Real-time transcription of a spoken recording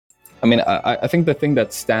I mean, I think the thing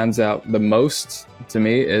that stands out the most to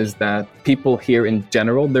me is that people here in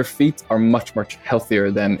general, their feet are much, much healthier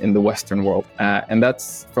than in the Western world. And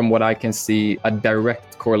that's, from what I can see, a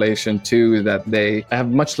direct correlation to that they have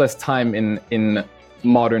much less time in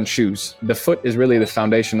modern shoes. The foot is really the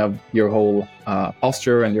foundation of your whole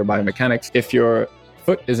posture and your biomechanics. If your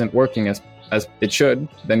foot isn't working as it should,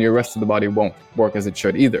 then your rest of the body won't work as it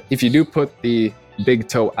should either. If you do put the big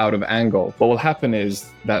toe out of angle, what will happen is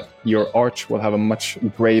that your arch will have a much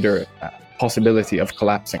greater possibility of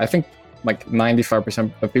collapsing. I think like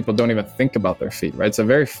 95% of people don't even think about their feet, right? It's a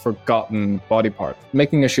very forgotten body part.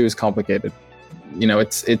 Making a shoe is complicated. You know,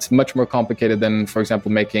 it's much more complicated than, for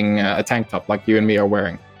example, making a tank top like you and me are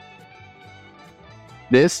wearing.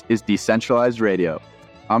 This is Decentralized Radio.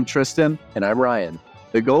 I'm Tristan. And I'm Ryan.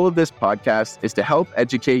 The goal of this podcast is to help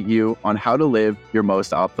educate you on how to live your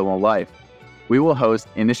most optimal life. We will host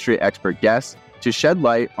industry expert guests to shed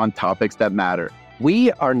light on topics that matter.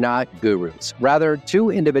 We are not gurus, rather two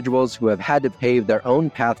individuals who have had to pave their own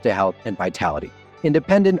path to health and vitality,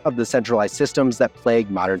 independent of the centralized systems that plague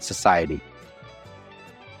modern society.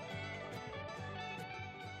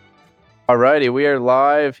 Alrighty, we are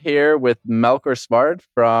live here with Melker Svard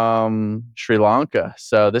from Sri Lanka.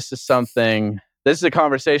 So this is a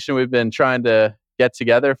conversation we've been trying to get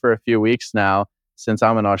together for a few weeks now. Since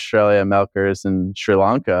I'm in Australia, Melker is in Sri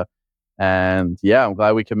Lanka. And yeah, I'm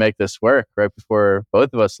glad we can make this work right before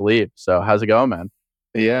both of us leave. So how's it going, man?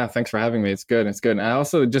 Yeah, thanks for having me. It's good. And I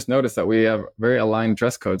also just noticed that we have very aligned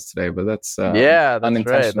dress codes today, but that's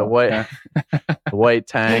unintentional. Right. The white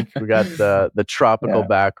tank. We got the tropical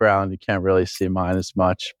background. You can't really see mine as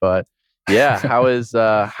much, but yeah. How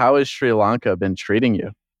is Sri Lanka been treating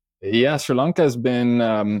you? Yeah, Sri Lanka has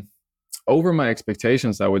been over my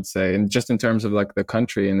expectations, I would say, and just in terms of like the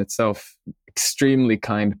country in itself. Extremely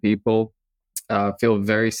kind people, feel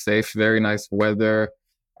very safe, very nice weather.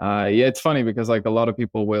 It's funny because like a lot of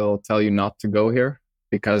people will tell you not to go here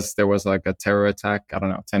because there was like a terror attack, I don't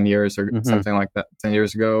know, 10 years or something like that, 10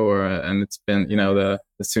 years ago. And it's been, the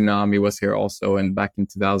tsunami was here also, and back in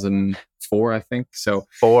 2004, I think. So,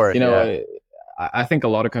 I think a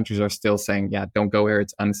lot of countries are still saying, yeah, don't go here,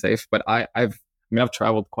 it's unsafe. But I've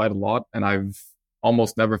traveled quite a lot, and I've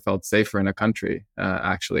almost never felt safer in a country.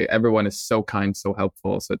 Actually, everyone is so kind, so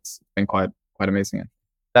helpful. So it's been quite amazing.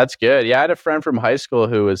 That's good. Yeah, I had a friend from high school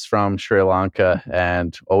who was from Sri Lanka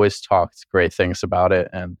and always talked great things about it.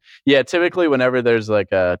 And yeah, typically whenever there's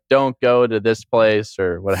like a don't go to this place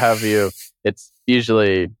or what have you, it's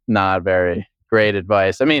usually not very great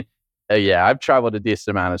advice. I mean, I've traveled a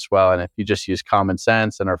decent amount as well. And if you just use common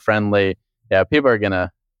sense and are friendly, people are going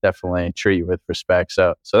to definitely treat you with respect.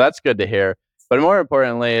 So that's good to hear. But more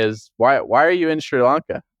importantly is why are you in Sri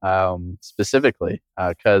Lanka specifically?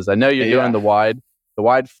 Because I know you're doing the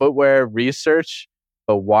wide footwear research,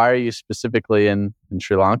 but why are you specifically in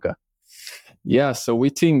Sri Lanka? Yeah, so we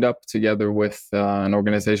teamed up together with an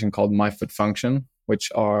organization called My Foot Function, which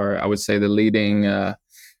are, I would say, the leading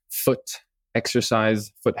foot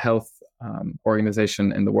exercise, foot health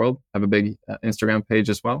organization in the world. Have a big Instagram page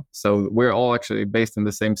as well. So we're all actually based in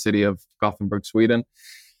the same city of Gothenburg, Sweden.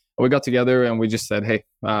 We got together and we just said, hey,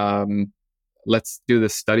 let's do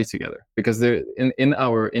this study together, because in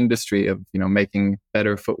our industry of making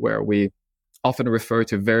better footwear, we often refer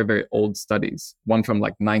to very, very old studies, one from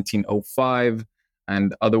like 1905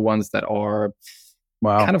 and other ones that are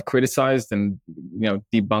kind of criticized and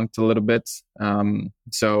debunked a little bit.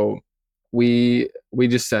 So we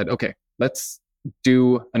just said, okay, let's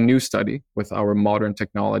do a new study with our modern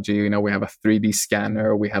technology. We have a 3D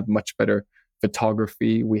scanner, we have much better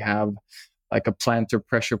photography, we have like a plantar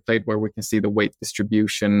pressure plate where we can see the weight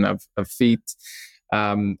distribution of feet.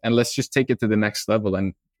 And let's just take it to the next level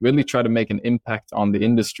and really try to make an impact on the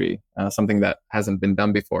industry, something that hasn't been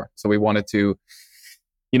done before. So we wanted to,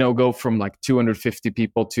 go from like 250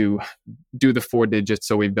 people to do the 4 digits.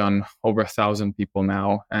 So we've done over 1,000 people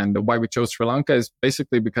now. And why we chose Sri Lanka is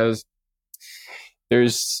basically because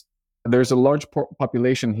there's a large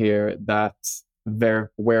population here that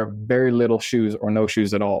wear very little shoes or no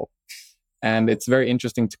shoes at all. And it's very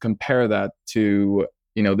interesting to compare that to,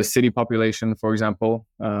 the city population, for example,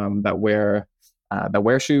 that wear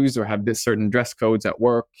shoes or have this certain dress codes at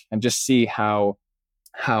work, and just see how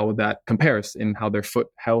that compares in how their foot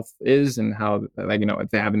health is, and how, if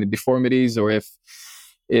they have any deformities, or if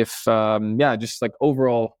just like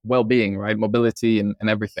overall well-being, right? Mobility and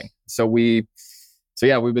everything. So we've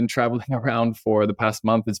been traveling around for the past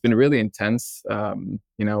month. It's been really intense,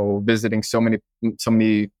 visiting so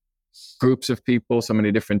many groups of people, so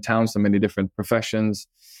many different towns, so many different professions,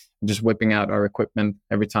 just whipping out our equipment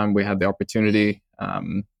every time we had the opportunity.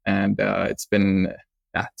 It's been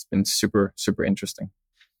super, super interesting.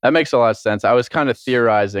 That makes a lot of sense. I was kind of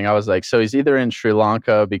theorizing. I was like, so he's either in Sri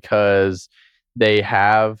Lanka because they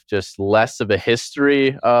have just less of a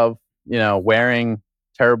history of, wearing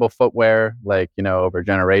terrible footwear, like, over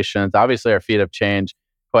generations. Obviously, our feet have changed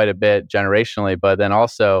quite a bit generationally, but then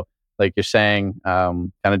also, like you're saying,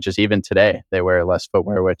 kind of just even today, they wear less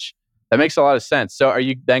footwear, which that makes a lot of sense. So are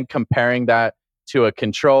you then comparing that to a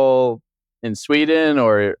control in Sweden,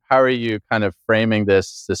 or how are you kind of framing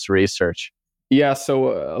this research? Yeah,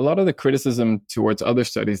 so a lot of the criticism towards other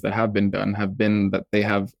studies that have been done have been that they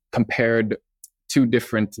have compared two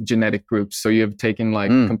different genetic groups. So you have taken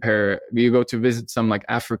you go to visit some like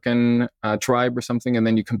African tribe or something, and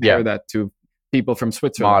then you compare that to people from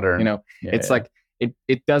Switzerland. Modern. Like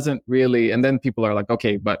it doesn't really, and then people are like,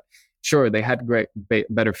 okay, but sure, they had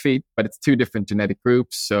better feet, but it's two different genetic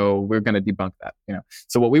groups. So we're going to debunk that,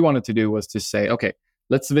 So what we wanted to do was to say, okay,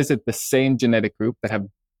 let's visit the same genetic group that have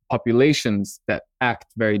populations that act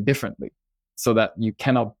very differently, so that you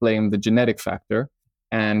cannot blame the genetic factor,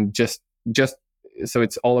 and just so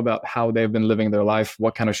it's all about how they've been living their life,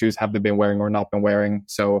 what kind of shoes have they been wearing or not been wearing.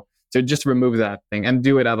 So to just remove that thing and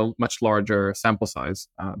do it at a much larger sample size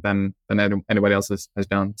than anybody else has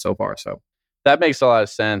done so far. So that makes a lot of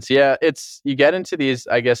sense. Yeah, you get into these,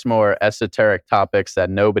 I guess, more esoteric topics that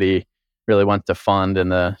nobody really wants to fund in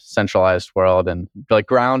the centralized world, and like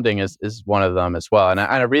grounding is one of them as well. And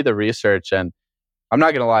I read the research, and I'm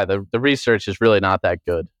not going to lie, the research is really not that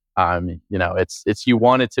good. It's you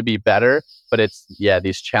want it to be better, but it's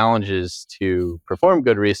these challenges to perform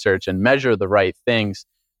good research and measure the right things.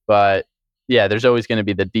 But there's always going to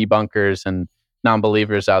be the debunkers and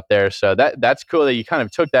non-believers out there. So that's cool that you kind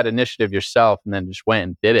of took that initiative yourself and then just went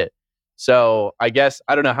and did it. So I guess,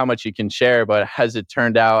 I don't know how much you can share, but has it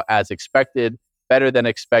turned out as expected, better than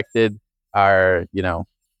expected? How's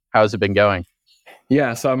it been going?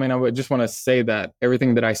 Yeah, so I mean, I would just want to say that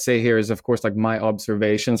everything that I say here is, of course, like my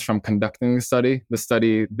observations from conducting the study.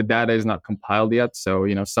 The data is not compiled yet, so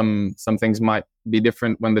some things might be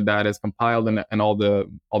different when the data is compiled and all the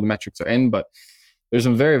metrics are in. But there's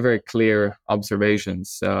some very, very clear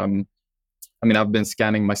observations. I've been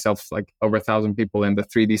scanning myself like over 1,000 people in the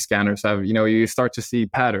 3D scanners. You start to see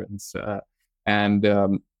patterns, I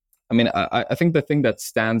think the thing that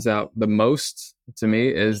stands out the most to me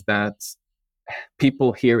is that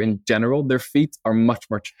people here in general, their feet are much,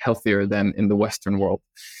 much healthier than in the Western world.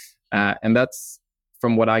 And that's,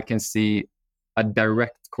 from what I can see, a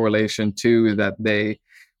direct correlation to that they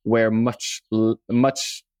wear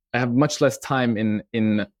have much less time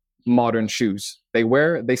in modern shoes.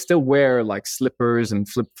 They still wear like slippers and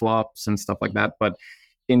flip-flops and stuff like that. But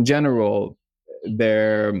in general,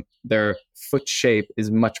 their foot shape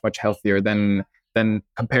is much, much healthier than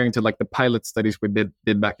comparing to like the pilot studies we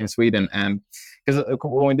did back in Sweden. And because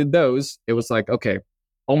when we did those, it was like, okay,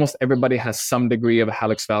 almost everybody has some degree of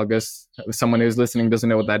hallux valgus. If someone who's listening doesn't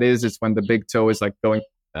know what that is, it's when the big toe is like going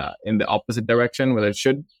in the opposite direction where it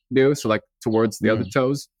should do, so like towards the other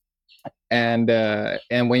toes. And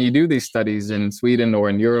when you do these studies in Sweden or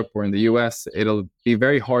in Europe or in the US, it'll be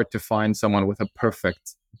very hard to find someone with a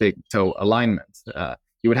perfect big toe alignment.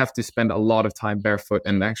 You would have to spend a lot of time barefoot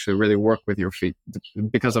and actually really work with your feet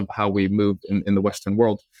because of how we move in the Western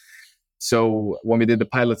world. So when we did the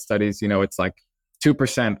pilot studies, it's like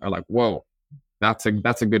 2% are like, whoa, that's a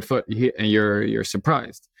good foot, and you're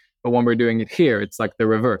surprised. But when we're doing it here, it's like the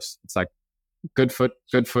reverse. It's like good foot,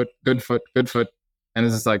 good foot, good foot, good foot, and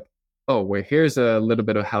it's just like, oh wait, here's a little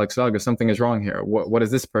bit of hallux valgus. Something is wrong here. What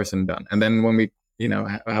has this person done? And then when we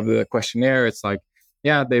have the questionnaire, it's like,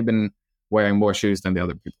 yeah, they've been wearing more shoes than the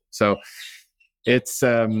other people. So it's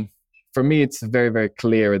for me, it's very, very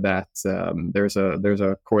clear that there's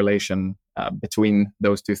a correlation between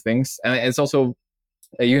those two things. And it's also,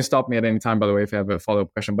 you can stop me at any time, by the way, if you have a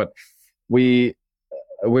follow-up question. But we've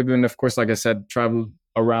been, of course, like I said, traveled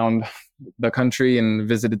around the country and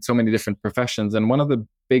visited so many different professions. And one of the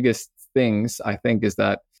biggest things, I think, is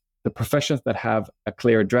that the professions that have a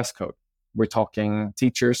clear dress code, we're talking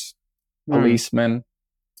teachers, policemen,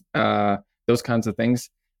 those kinds of things,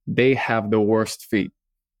 they have the worst feet,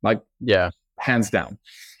 like hands down.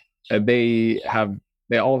 They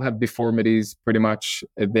all have deformities pretty much.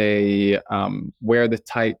 They wear the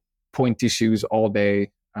tight pointy shoes all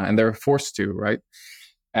day, and they're forced to, right?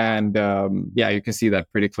 And you can see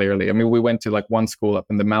that pretty clearly. I mean, we went to like one school up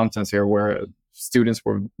in the mountains here where students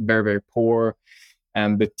were very, very poor,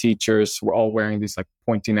 and the teachers were all wearing these like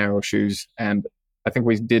pointy, narrow shoes. And I think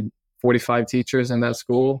we did 45 teachers in that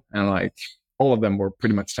school, and like all of them were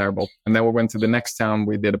pretty much terrible. And then we went to the next town.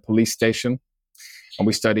 We did a police station, and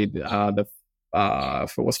we studied the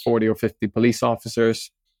if it was 40 or 50 police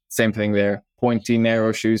officers. Same thing there. Pointy,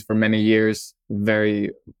 narrow shoes for many years. A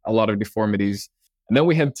lot of deformities. And then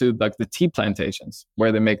we head to like the tea plantations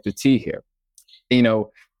where they make the tea here. You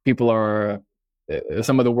know, people are,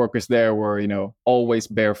 some of the workers there were, you know, always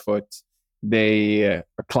barefoot. They are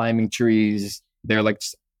climbing trees. They're like,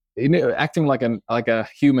 you know, acting like a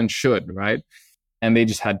human should, right? And they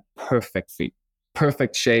just had perfect feet,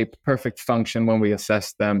 perfect shape, perfect function when we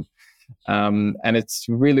assessed them. And it's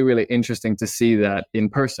really, really interesting to see that in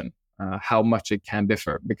person, how much it can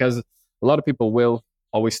differ, because a lot of people will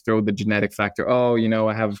always throw the genetic factor. Oh, you know,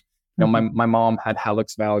 I have, you know, my mom had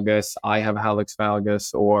hallux valgus, I have hallux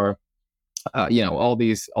valgus, or, you know, all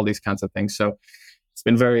these kinds of things. So it's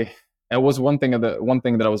been it was one thing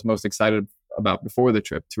that I was most excited about before the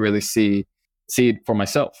trip, to really see it for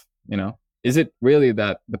myself. You know, is it really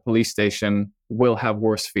that the police station will have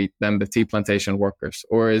worse feet than the tea plantation workers,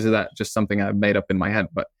 or is that just something I've made up in my head?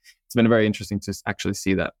 But it's been very interesting to actually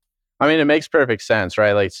see that. I mean, it makes perfect sense,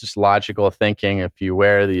 right? Like, it's just logical thinking. If you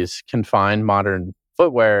wear these confined modern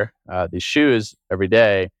footwear, these shoes every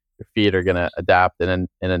day, your feet are going to adapt in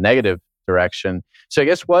a negative direction. So I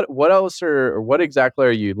guess what else, or what exactly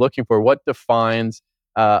are you looking for? What defines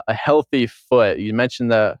a healthy foot? You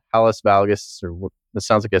mentioned the hallux valgus, or it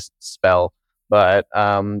sounds like a spell, but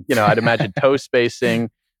you know, I'd imagine toe spacing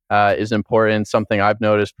is important. Something I've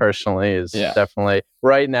noticed personally is definitely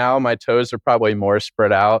right now my toes are probably more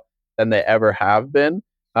spread out than they ever have been.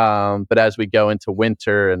 But as we go into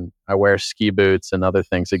winter and I wear ski boots and other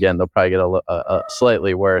things, again, they'll probably get a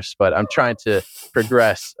slightly worse. But I'm trying to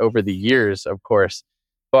progress over the years, of course.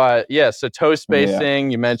 But yeah, so toe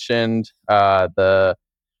spacing, you mentioned the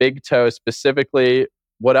big toe specifically.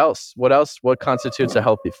 What else? What constitutes a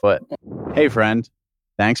healthy foot? Hey, friend.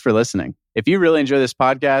 Thanks for listening. If you really enjoy this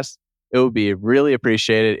podcast, it would be really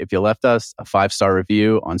appreciated if you left us a 5-star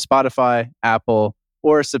review on Spotify, Apple,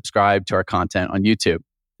 or subscribe to our content on YouTube.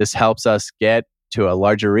 This helps us get to a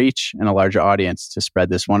larger reach and a larger audience to spread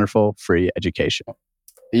this wonderful free education.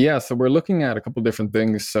 Yeah, so we're looking at a couple different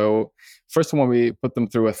things. So first one, we put them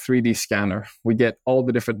through a 3D scanner. We get all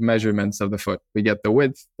the different measurements of the foot. We get the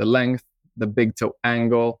width, the length, the big toe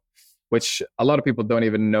angle, which a lot of people don't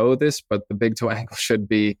even know this, but the big toe angle should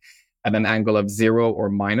be at an angle of 0 or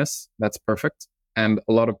minus. That's perfect. And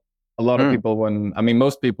a lot of people,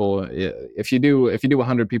 most people, if you do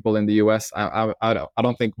 100 people in the US, I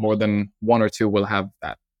don't think more than 1 or 2 will have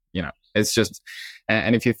that. You know, it's just,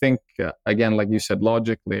 and if you think again, like you said,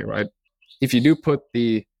 logically, right? If you do put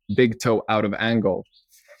the big toe out of angle,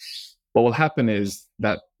 what will happen is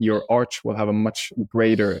that your arch will have a much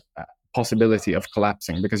greater possibility of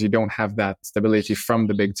collapsing, because you don't have that stability from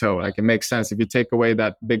the big toe. Like, it makes sense. If you take away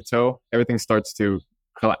that big toe, everything starts to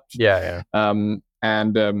collapse. Yeah.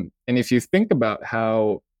 And if you think about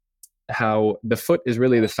how the foot is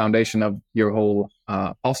really the foundation of your whole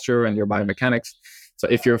posture and your biomechanics. So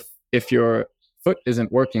if your foot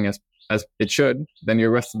isn't working as it should, then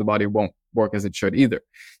your rest of the body won't work as it should either.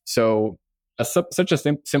 So such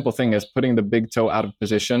a simple thing as putting the big toe out of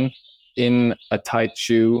position in a tight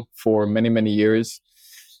shoe for many, many years,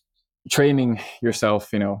 training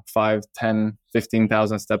yourself, 5, 10,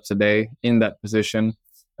 15,000 steps a day in that position,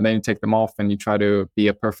 and then you take them off and you try to be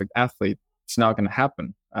a perfect athlete. It's not going to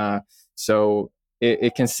happen. So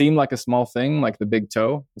it can seem like a small thing, like the big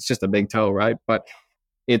toe. It's just a big toe, right? But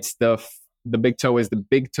it's the big toe is the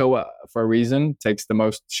big toe for a reason.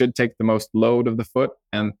 Should take the most load of the foot,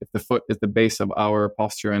 and if the foot is the base of our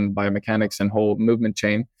posture and biomechanics and whole movement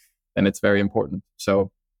chain, then it's very important.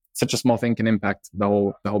 So such a small thing can impact the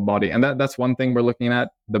whole body, and that's one thing we're looking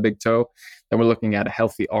at, the big toe. Then we're looking at a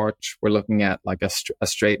healthy arch. We're looking at like a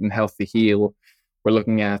straight and healthy heel. We're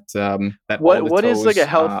looking at that. What is like a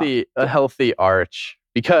healthy arch?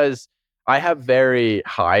 Because I have very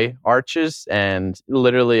high arches, and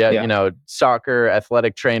literally, soccer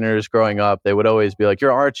athletic trainers growing up, they would always be like,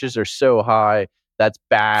 "Your arches are so high. That's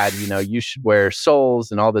bad. You should wear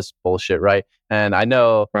soles and all this bullshit," right? And I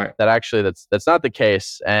know that actually that's not the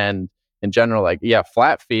case. And in general,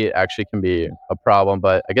 flat feet actually can be a problem,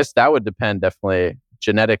 but I guess that would depend definitely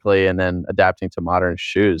genetically and then adapting to modern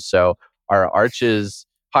shoes. So are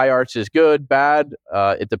high arches good, bad?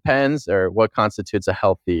 It depends, or what constitutes a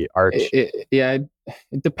healthy arch?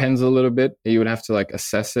 It depends a little bit. You would have to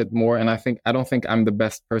assess it more. And I don't think I'm the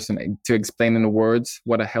best person to explain in words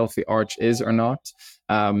what a healthy arch is or not.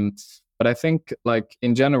 But I think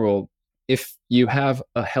in general, if you have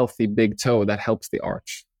a healthy big toe, that helps the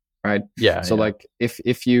arch, right? Yeah. So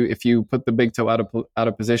if you put the big toe out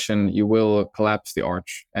of position, you will collapse the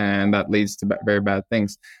arch, and that leads to very bad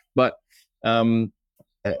things. But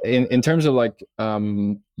in terms of like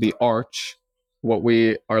the arch, what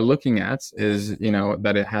we are looking at is,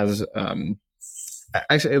 that it has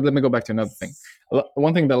actually, let me go back to another thing.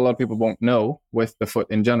 One thing that a lot of people won't know with the foot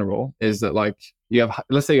in general is that, like, you have,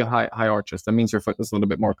 let's say you have high arches, that means your foot is a little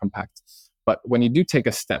bit more compact. But when you do take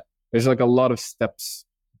a step, there's like a lot of steps,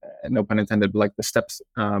 no pun intended, but like the steps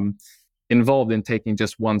involved in taking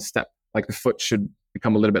just one step. Like the foot should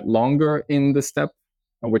become a little bit longer in the step,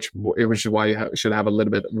 which is why you should have a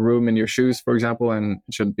little bit of room in your shoes, for example, and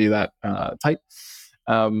it shouldn't be that tight.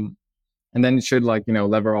 And then it should, like,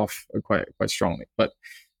 lever off quite strongly. But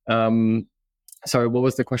sorry, what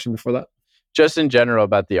was the question before that? Just in general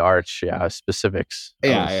about the arch, specifics.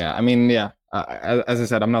 Yeah. I mean, yeah. As I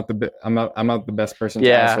said, I'm not the best person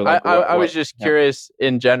to answer. Like, I was just curious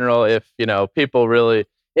in general if people really.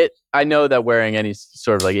 I know that wearing any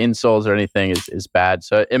sort of like insoles or anything is bad.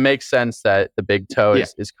 So it makes sense that the big toe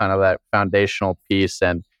is kind of that foundational piece.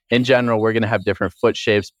 And in general, we're going to have different foot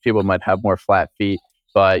shapes. People might have more flat feet,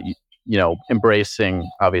 but embracing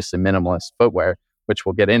obviously minimalist footwear, which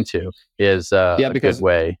we'll get into, is a good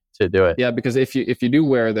way to do it. Yeah, because if you do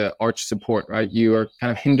wear the arch support, right, you are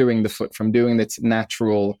kind of hindering the foot from doing its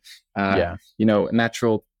natural,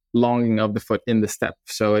 natural longing of the foot in the step.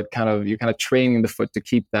 So you're kind of training the foot to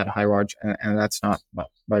keep that high arch, and that's not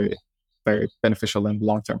very, very beneficial in the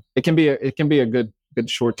long term. It can be a good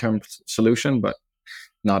short term solution, but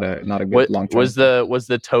not a good long term. Was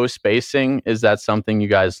the toe spacing, is that something you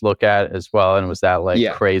guys look at as well? And was that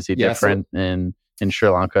crazy different in Sri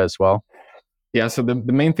Lanka as well? Yeah, so the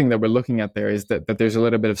main thing that we're looking at there is that there's a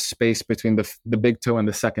little bit of space between the big toe and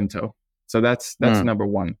the second toe. So that's number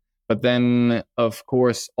one. But then, of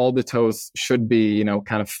course, all the toes should be,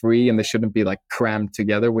 kind of free, and they shouldn't be like crammed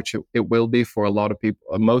together, which it will be for a lot of people,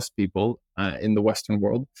 most people in the Western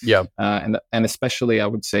world. Yeah. And especially, I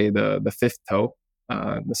would say the fifth toe,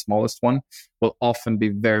 the smallest one, will often be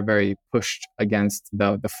very, very pushed against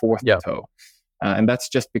the fourth toe. And that's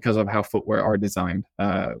just because of how footwear are designed.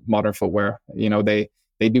 Modern footwear, they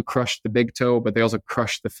do crush the big toe, but they also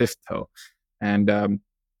crush the fifth toe. And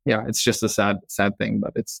it's just a sad thing,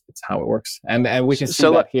 but it's how it works. And we can see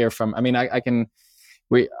that here from. I mean, I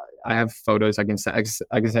have photos I can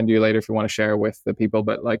send you later if you want to share with the people.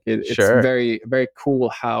 But like it's very, very cool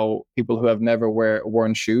how people who have never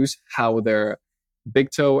worn shoes, how their big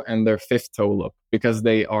toe and their fifth toe look, because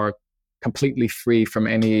they are completely free from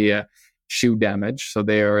any shoe damage. So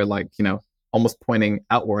they are like, almost pointing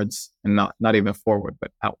outwards and not even forward, but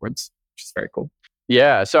outwards, which is very cool.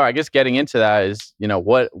 Yeah. So I guess getting into that is,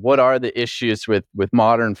 what are the issues with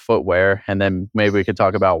modern footwear? And then maybe we could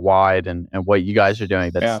talk about wide and what you guys are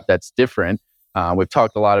doing that's different. We've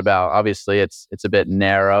talked a lot about, obviously it's a bit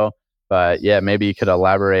narrow, but maybe you could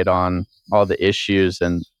elaborate on all the issues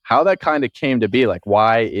and how that kind of came to be. Like,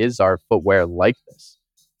 why is our footwear like this?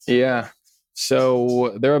 Yeah.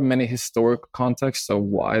 So there are many historical contexts of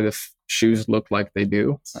why the shoes look like they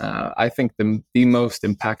do. I think the most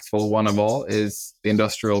impactful one of all is the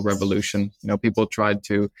Industrial Revolution. People tried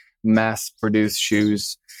to mass produce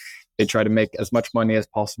shoes. They try to make as much money as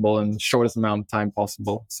possible in the shortest amount of time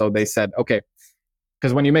possible. So they said, okay,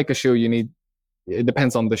 because when you make a shoe, it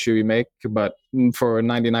depends on the shoe you make, but for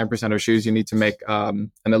 99% of shoes, you need to make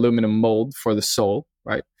an aluminum mold for the sole,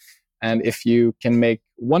 right? And if you can make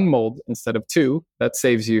one mold instead of two, that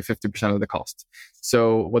saves you 50% of the cost.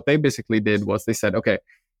 So what they basically did was they said, okay,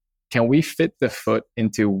 can we fit the foot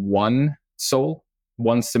into one sole,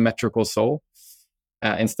 one symmetrical sole,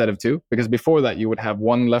 instead of two? Because before that, you would have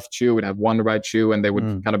one left shoe, would have one right shoe, and they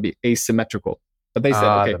would kind of be asymmetrical. But they said,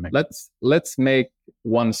 okay, let's make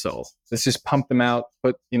one sole. Let's just pump them out,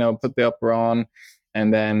 put the upper on,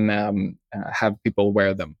 and then have people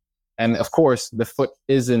wear them. And of course, the foot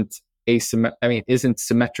isn't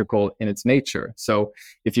symmetrical in its nature. So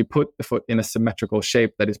if you put the foot in a symmetrical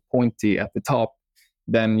shape that is pointy at the top,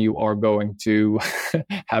 then you are going to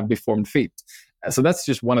have deformed feet. So that's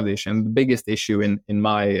just one of the issues, and the biggest issue in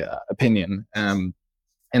my opinion. And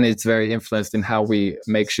it's very influenced in how we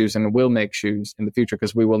make shoes and will make shoes in the future,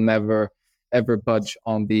 because we will never, ever budge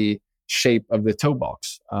on the shape of the toe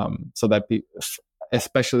box. So that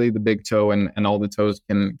especially the big toe and all the toes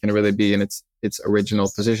can really be in its original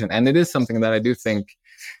position. And it is something that I do think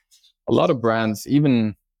a lot of brands,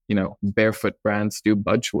 even, barefoot brands, do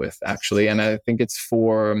budge with, actually. And I think it's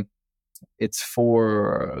for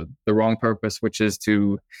the wrong purpose, which is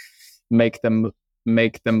to make them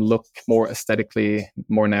look more aesthetically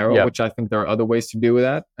more narrow, which I think there are other ways to do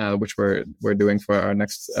that, which we're doing for our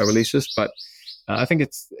next releases. But I think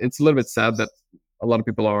it's a little bit sad that a lot of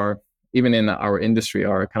people are, even in our industry,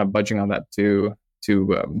 are kind of budging on that to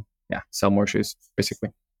sell more shoes, basically.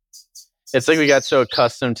 It's like we got so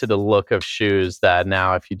accustomed to the look of shoes that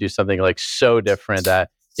now if you do something like so different that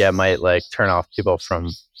it might like turn off people from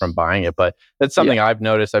buying it. But that's something I've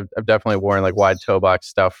noticed. I've definitely worn like wide toe box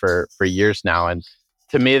stuff for years now, and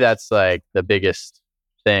to me that's like the biggest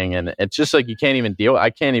thing. And it's just like you can't even I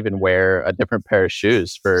can't even wear a different pair of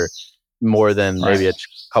shoes for more than maybe a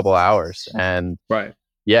couple hours, and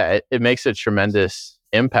it makes a tremendous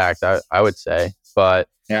impact, I would say. But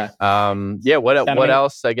what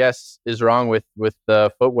else I guess is wrong with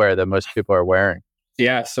the footwear that most people are wearing?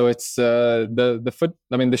 Yeah, so it's the foot.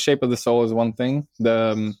 I mean, the shape of the sole is one thing.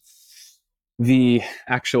 The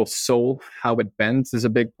actual sole, how it bends, is a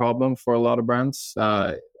big problem for a lot of brands.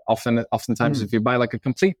 Oftentimes, if you buy like a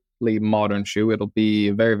completely modern shoe, it'll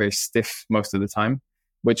be very, very stiff most of the time,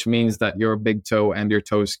 which means that your big toe and your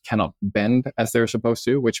toes cannot bend as they're supposed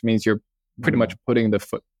to, which means you're pretty much putting the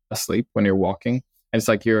foot asleep when you're walking. And it's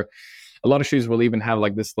like a lot of shoes will even have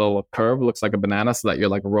like this little curve, looks like a banana, so that you're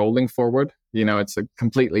like rolling forward. It's a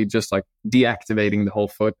completely just like deactivating the whole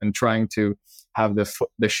foot and trying to have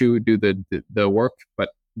the shoe do the work, but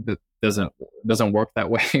it doesn't work that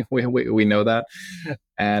way. we know that.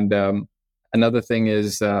 And another thing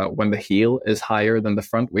is when the heel is higher than the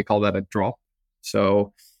front, we call that a drop.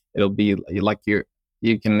 So it'll be like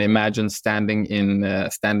you can imagine standing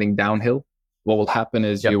downhill. What will happen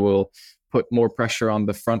is you will put more pressure on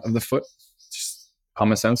the front of the foot. Just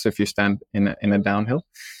common sense if you stand in a downhill,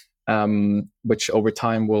 which over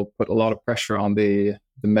time will put a lot of pressure on the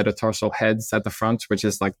metatarsal heads at the front, which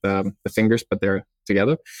is like the fingers, but they're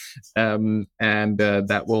together. And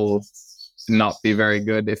that will not be very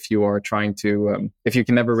good if you are trying to, if you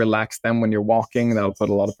can never relax them when you're walking, that'll put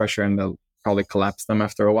a lot of pressure and they'll probably collapse them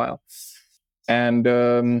after a while. And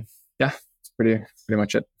it's pretty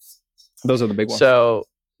much it. Those are the big ones. So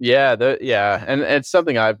and it's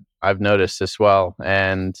something I've noticed as well.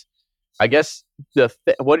 And I guess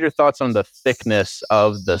what are your thoughts on the thickness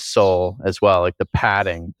of the sole as well, like the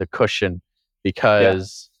padding, the cushion,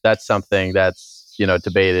 because that's something that's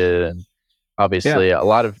debated, and obviously a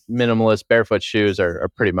lot of minimalist barefoot shoes are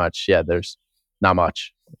pretty much there's not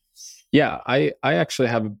much. I actually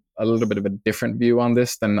have a little bit of a different view on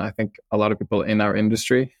this than I think a lot of people in our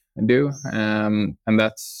industry do, and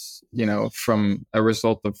that's from a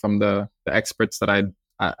result of from the experts that I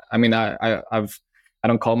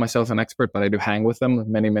don't call myself an expert, but I do hang with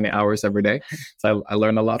them many hours every day, so I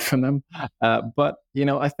learn a lot from them. But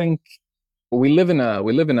I think we live in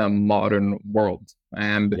a modern world,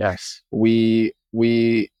 and we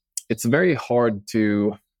it's very hard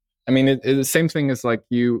to. I mean, the same thing is like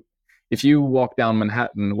if you walk down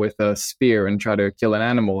Manhattan with a spear and try to kill an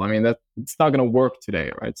animal, I mean, it's not going to work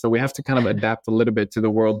today, right? So we have to kind of adapt a little bit to the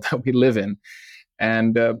world that we live in.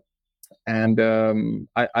 And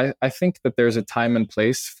I think that there's a time and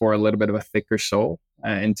place for a little bit of a thicker sole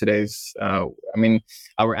in today's,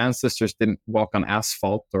 our ancestors didn't walk on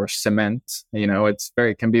asphalt or cement,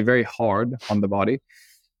 it can be very hard on the body.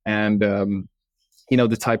 And,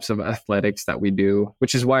 the types of athletics that we do,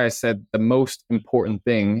 which is why I said the most important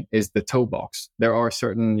thing is the toe box. There are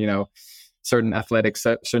certain athletics,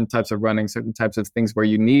 certain types of running, certain types of things where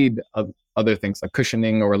you need other things like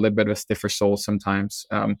cushioning or a little bit of a stiffer sole sometimes.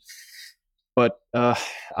 But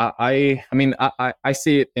I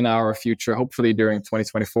see it in our future, hopefully during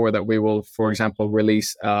 2024, that we will, for example,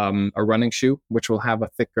 release a running shoe, which will have a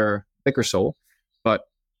thicker sole. But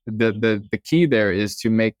the key there is to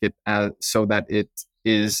make it so that it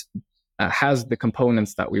is has the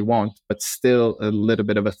components that we want, but still a little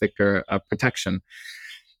bit of a thicker protection.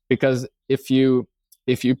 Because if you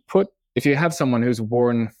have someone who's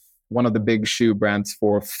worn one of the big shoe brands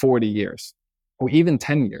for 40 years or even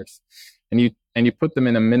 10 years, and you put them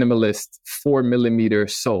in a minimalist 4mm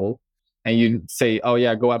sole, and you say, oh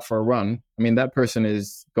yeah, go out for a run, I mean, that person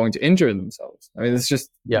is going to injure themselves. I mean, it's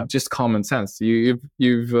just common sense. You've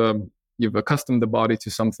accustomed the body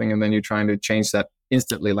to something, and then you're trying to change that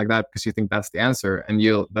instantly like that because you think that's the answer, and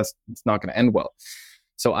it's not going to end well.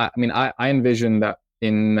 So I envision that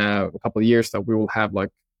in a couple of years that we will have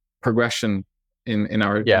like progression in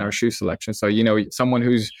our shoe selection. So someone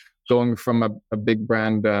who's going from a big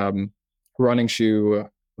brand running shoe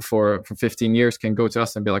for 15 years can go to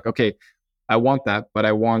us and be like, okay, I want that, but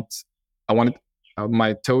I want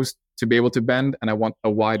my toes to be able to bend, and I want a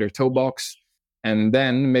wider toe box. And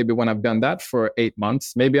then maybe when I've done that for 8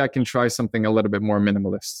 months, maybe I can try something a little bit more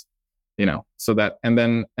minimalist, so that, and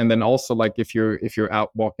then also like if you're out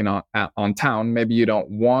walking on town, maybe you don't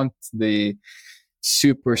want the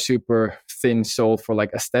super thin sole for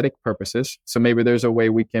like aesthetic purposes. So maybe there's a way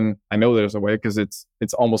I know there's a way, because it's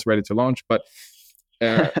almost ready to launch, but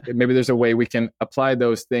maybe there's a way we can apply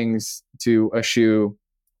those things to a shoe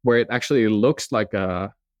where it actually looks like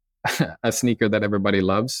a a sneaker that everybody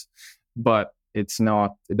loves, but it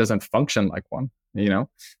doesn't function like one,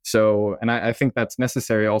 So, and I think that's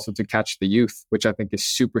necessary also to catch the youth, which I think is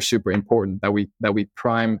super, super important, that we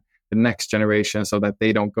prime the next generation so that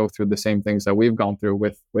they don't go through the same things that we've gone through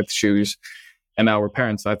with shoes and our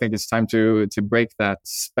parents. I think it's time to break that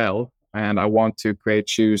spell. And I want to create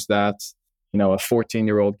shoes that, a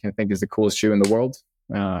 14-year-old can think is the coolest shoe in the world.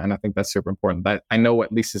 And I think that's super important. That I know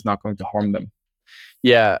at least is not going to harm them.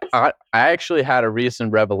 Yeah, I actually had a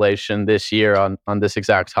recent revelation this year on this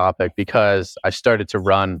exact topic, because I started to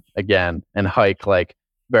run again and hike like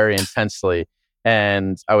very intensely.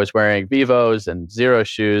 And I was wearing Vivos and Zero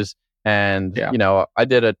shoes. And, I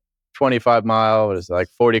did a 25 mile, it was like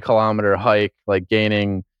 40-kilometer hike, like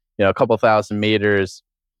gaining, a couple thousand meters,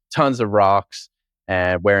 tons of rocks,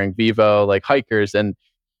 and wearing Vivo like hikers. And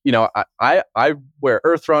I wear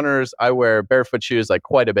Earth Runners, I wear barefoot shoes like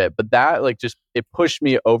quite a bit, but that like just, it pushed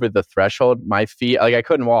me over the threshold. My feet, like I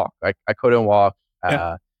couldn't walk. I couldn't walk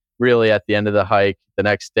really at the end of the hike. The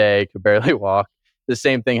next day, could barely walk. The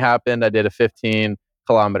same thing happened. I did a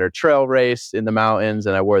 15-kilometer trail race in the mountains,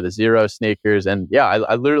 and I wore the Zero sneakers. And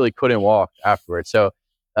I literally couldn't walk afterwards. So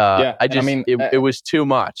it was too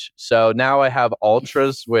much. So now I have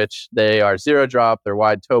Ultras, which they are zero drop, they're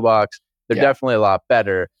wide toe box. They're definitely a lot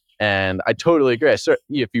better. And I totally agree. So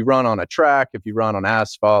if you run on a track, if you run on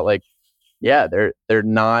asphalt, they're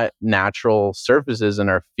not natural surfaces, and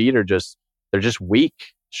our feet are they're just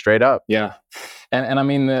weak, straight up. Yeah. And I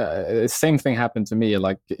mean, the same thing happened to me.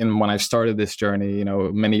 Like when I started this journey,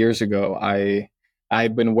 many years ago,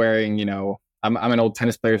 I've been wearing, I'm an old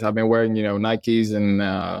tennis player, so I've been wearing, Nikes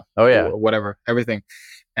and whatever, everything.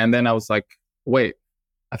 And then I was like, wait,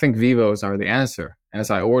 I think Vivos are the answer. And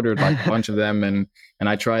so I ordered like a bunch of them, and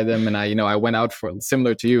I tried them, and I went out for,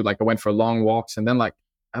 similar to you, like I went for long walks, and then like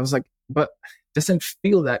I was like, but it doesn't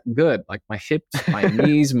feel that good. Like my hips, my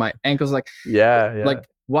knees, my ankles, like like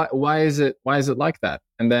why is it like that?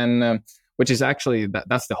 And then which is actually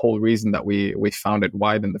that's the whole reason that we founded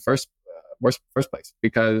Wide in the first place,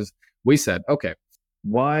 because we said, okay,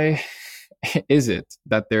 why is it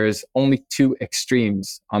that there's only two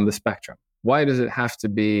extremes on the spectrum? Why does it have to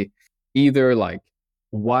be either like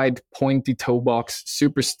wide, pointy toe box,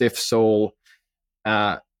 super stiff sole,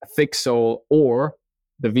 thick sole, or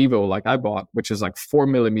the Vivo like I bought, which is like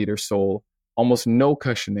 4mm sole, almost no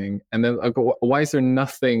cushioning? And then like, why is there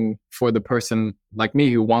nothing for the person like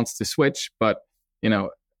me who wants to switch, but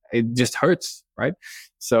it just hurts, right?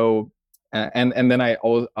 So and then I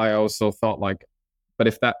also thought like, but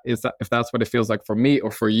if that's what it feels like for me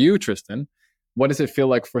or for you, Tristan, what does it feel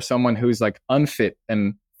like for someone who's like unfit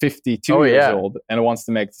and 52 years old and wants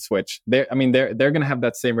to make the switch? They're going to have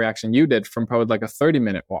that same reaction you did from probably like a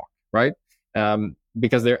 30-minute walk, right?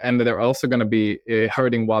 Because they're also going to be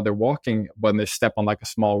hurting while they're walking when they step on like a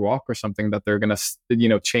small rock or something, that they're going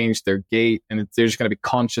to change their gait, and they're just going to be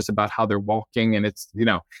conscious about how they're walking, and it's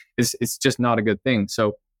just not a good thing.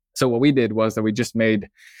 So what we did was that we just made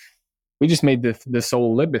the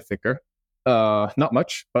sole a little bit thicker, not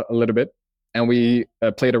much, but a little bit. And we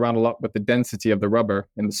played around a lot with the density of the rubber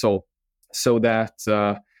in the sole, so that,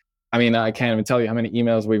 I can't even tell you how many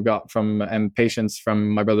emails we've got from and patients from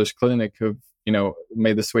my brother's clinic who've,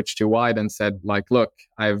 made the switch to Wide and said like, look,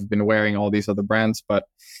 I've been wearing all these other brands, but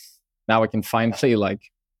now I can finally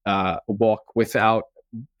walk without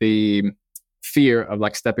the fear of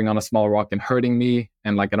like stepping on a small rock and hurting me.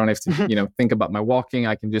 And like, I don't have to, think about my walking.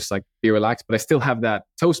 I can just like be relaxed, but I still have that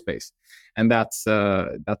toe space. And that's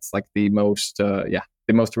like the most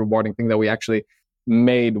rewarding thing, that we actually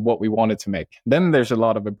made what we wanted to make. Then there's a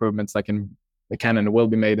lot of improvements that can and will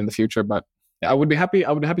be made in the future. But I would be happy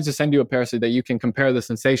to send you a pair so that you can compare the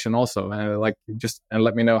sensation also, and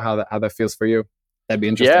let me know how that feels for you. That'd be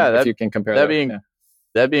interesting if you can compare that.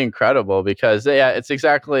 That'd be incredible, because it's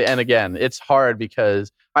exactly, and again, it's hard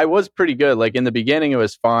because I was pretty good. Like in the beginning, it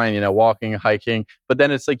was fine, walking, hiking, but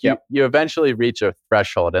then it's like you eventually reach a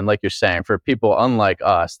threshold. And like you're saying, for people unlike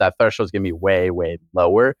us, that threshold is going to be way, way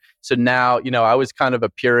lower. So now, I was kind of a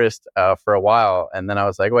purist for a while. And then I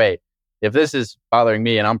was like, wait, if this is bothering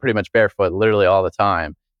me and I'm pretty much barefoot literally all the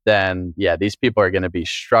time, then these people are going to be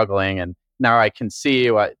struggling. And now I can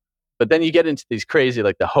see what. But then you get into these crazy,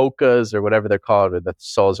 like the Hokas or whatever they're called, where the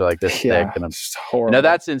soles are like this thick. And it's horrible.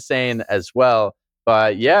 That's insane as well.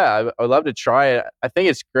 But I would love to try it. I think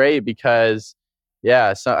it's great because,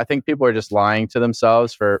 so I think people are just lying to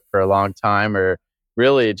themselves for a long time, or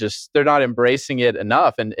really just, they're not embracing it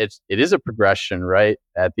enough. And it is a progression, right?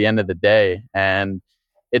 At the end of the day. And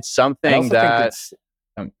it's something that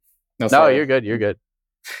No, sorry. you're good. You're good.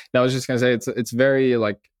 No, I was just gonna say it's very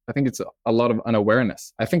like, I think it's a lot of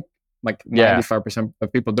unawareness. I think like 95%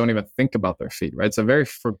 of people don't even think about their feet, right? It's a very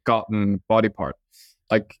forgotten body part.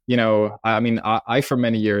 Like, I mean, I for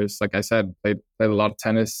many years, like I said, played a lot of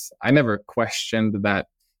tennis. I never questioned that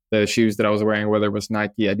the shoes that I was wearing, whether it was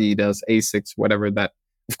Nike, Adidas, Asics, whatever, that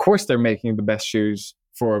of course they're making the best shoes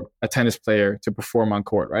for a tennis player to perform on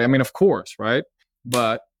court, right? I mean, of course, right?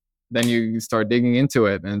 But then you start digging into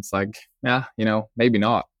it and it's like, yeah, maybe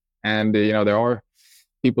not. And, there are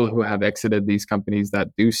people who have exited these companies that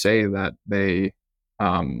do say that they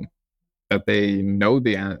know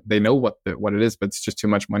they know what it is, but it's just too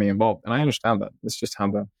much money involved. And I understand that. It's just how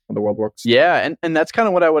the world works. Yeah, and that's kind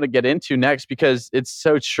of what I want to get into next, because it's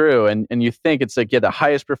so true. And you think it's like, the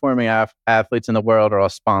highest performing athletes in the world are all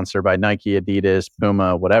sponsored by Nike, Adidas,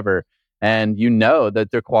 Puma, whatever. And that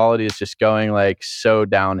their quality is just going like so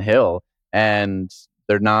downhill, and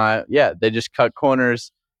they're not, they just cut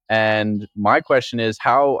corners. And my question is,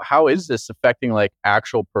 how is this affecting like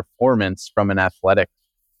actual performance from an athletic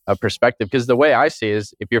perspective? Because the way I see it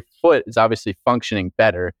is, if your foot is obviously functioning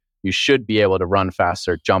better, you should be able to run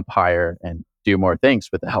faster, jump higher, and do more things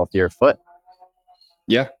with a healthier foot.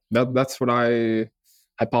 Yeah, that's what I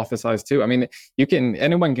hypothesize too. I mean,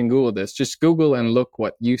 anyone can Google this. Just Google and look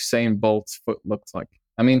what Usain Bolt's foot looks like.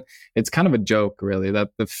 I mean, it's kind of a joke, really, that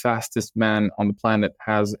the fastest man on the planet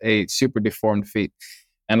has a super deformed feet.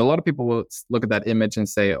 And a lot of people will look at that image and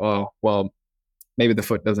say, oh, well, maybe the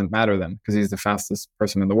foot doesn't matter then because he's the fastest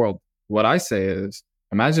person in the world. What I say is,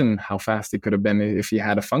 imagine how fast he could have been if he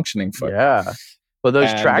had a functioning foot. Yeah. Well,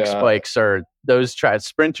 those track spikes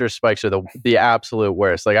sprinter spikes are the absolute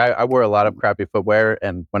worst. Like I wore a lot of crappy footwear,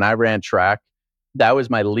 and when I ran track, that was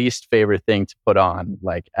my least favorite thing to put on,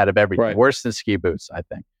 like out of everything. Right. Worse than ski boots, I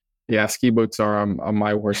think. Yeah, ski boots are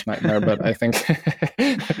my worst nightmare, but I think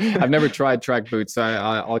I've never tried track boots. So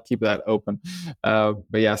I'll keep that open.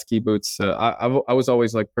 But yeah, ski boots. I was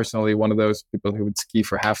always like personally one of those people who would ski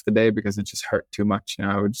for half the day because it just hurt too much.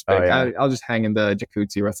 I would just I'll just hang in the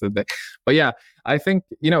jacuzzi the rest of the day. But yeah, I think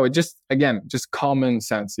it just common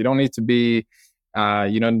sense. You don't need to be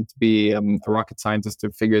a rocket scientist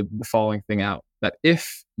to figure the following thing out. That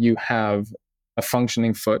if you have a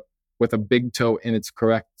functioning foot with a big toe in its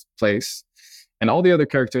correct place, and all the other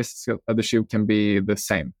characteristics of the shoe can be the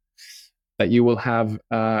same, that you will have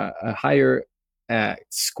a higher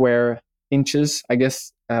square inches, I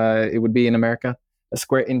guess it would be in America, a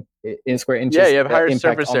square in square inches. Yeah, you have higher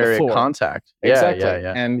surface area contact. Exactly.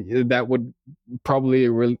 Yeah. And that would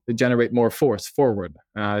probably generate more force forward.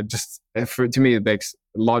 To me, it makes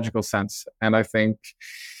logical sense. And I think,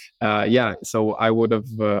 so I would have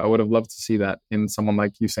loved to see that in someone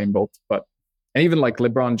like Usain Bolt, and even like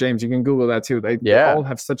LeBron James, you can Google that too. They all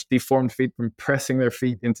have such deformed feet from pressing their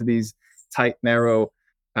feet into these tight, narrow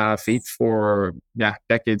feet for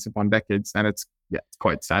decades upon decades, and it's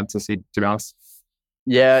quite sad to see, to be honest.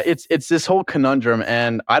 Yeah, it's this whole conundrum,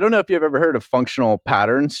 and I don't know if you've ever heard of functional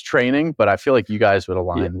patterns training, but I feel like you guys would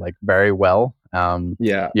align like very well.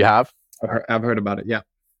 You have? I've heard about it. Yeah.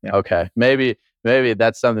 Okay, maybe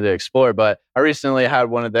that's something to explore. But I recently had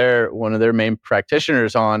one of their main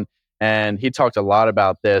practitioners on, and he talked a lot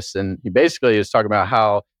about this. And he basically was talking about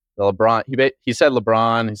how LeBron. He said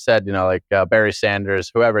LeBron. He said Barry Sanders,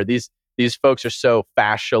 whoever. These folks are so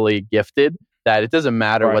fascially gifted that it doesn't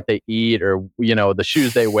matter what they eat or the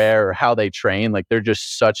shoes they wear or how they train. Like they're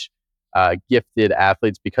just such gifted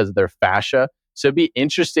athletes because of their fascia. So it'd be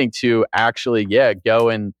interesting to actually go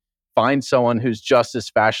and find someone who's just as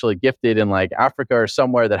fascially gifted in like Africa or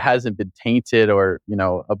somewhere that hasn't been tainted, or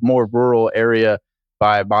a more rural area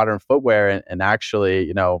by modern footwear, and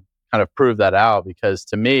actually kind of prove that out. Because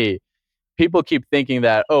to me, people keep thinking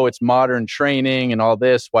that it's modern training and all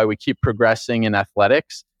this, why we keep progressing in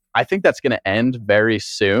athletics. I think that's going to end very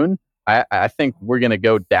soon. I think we're going to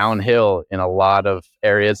go downhill in a lot of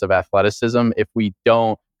areas of athleticism if we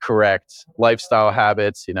don't correct lifestyle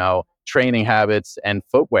habits, training habits, and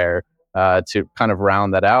footwear to kind of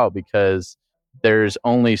round that out, because there's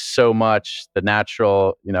only so much the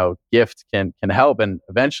natural, gift can help. And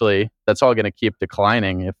eventually that's all going to keep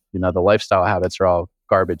declining if, the lifestyle habits are all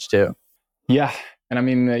garbage too. Yeah. And I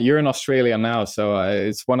mean, you're in Australia now, so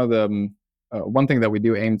it's one of the... one thing that we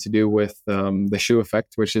do aim to do with the shoe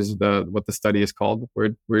effect, which is what the study is called,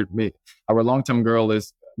 our long-term goal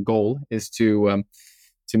is to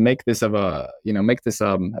make this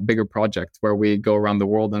a bigger project where we go around the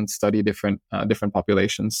world and study different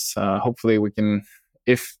populations. Hopefully, we can,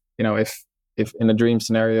 if in a dream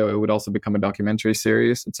scenario, it would also become a documentary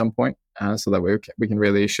series at some point, so that we can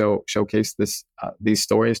really showcase these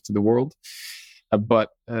stories to the world. But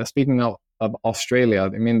speaking of Australia,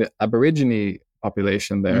 I mean, the Aborigine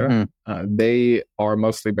population there, they are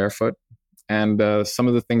mostly barefoot. And some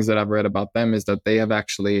of the things that I've read about them is that they have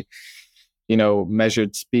actually,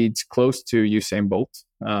 measured speeds close to Usain Bolt.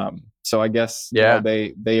 So I guess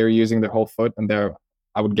they are using their whole foot, and they're,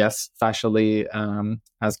 I would guess, fascially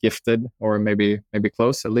as gifted, or maybe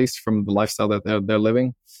close, at least from the lifestyle that they're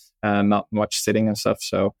living, not much sitting and stuff.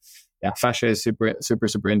 So yeah, fascia is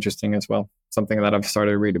super interesting as well. Something that I've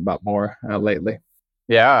started to read about more lately.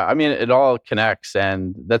 Yeah, I mean, it all connects,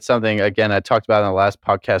 and that's something, again, I talked about in the last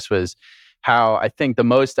podcast, was how I think the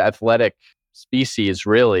most athletic species,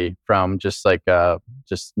 really, from just like a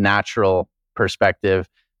just natural perspective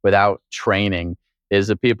without training, is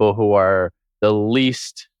the people who are the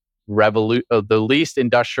least the least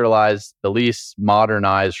industrialized, the least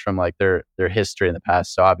modernized from like their history in the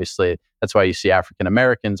past. So obviously that's why you see African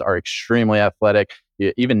Americans are extremely athletic.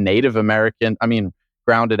 Even Native American, I mean,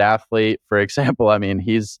 grounded athlete, for example, I mean,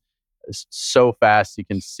 he's so fast, you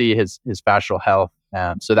can see his fascial health.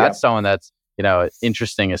 So that's someone that's,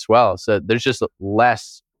 interesting as well. So there's just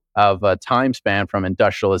less of a time span from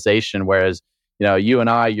industrialization, whereas, you and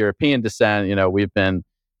I, European descent, we've been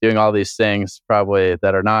doing all these things probably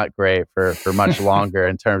that are not great for much longer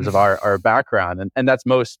in terms of our background. And that's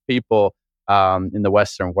most people in the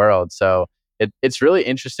Western world. So it's really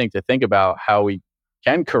interesting to think about how we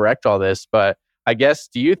can correct all this. But I guess,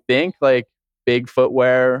 do you think like big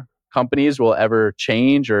footwear companies will ever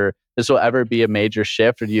change, or this will ever be a major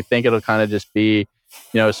shift? Or do you think it'll kind of just be,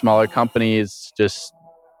 smaller companies, just,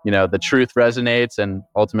 the truth resonates and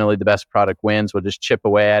ultimately the best product wins? We'll just chip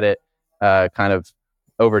away at it kind of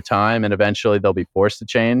over time, and eventually they'll be forced to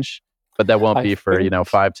change, but that won't be for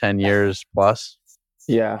 5-10 years plus.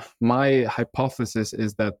 Yeah, my hypothesis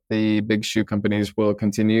is that the big shoe companies will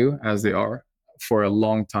continue as they are for a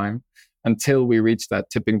long time, until we reach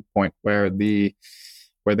that tipping point where the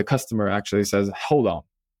customer actually says, hold on,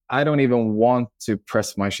 I don't even want to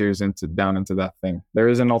press my shoes down into that thing. There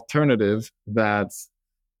is an alternative that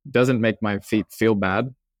doesn't make my feet feel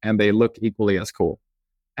bad, and they look equally as cool.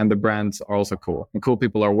 And the brands are also cool, and cool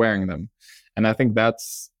people are wearing them. And I think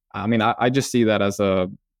I just see that as a,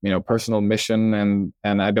 personal mission,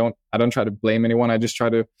 and I don't try to blame anyone. I just try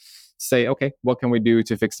to say, okay, what can we do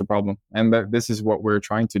to fix the problem? And this is what we're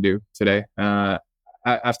trying to do today.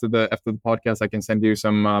 After the podcast, I can send you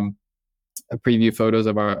some preview photos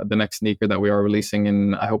of the next sneaker that we are releasing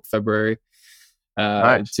in, I hope, February,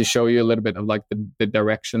 nice, to show you a little bit of like the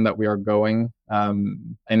direction that we are going.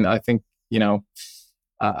 And I think,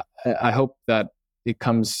 I hope that it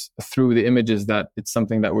comes through the images that it's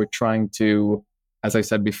something that we're trying to, as I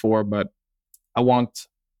said before, but I want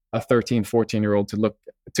a 13, 14-year-old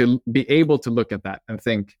to be able to look at that and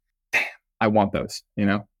think, damn, I want those,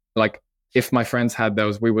 like if my friends had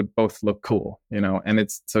those, we would both look cool, and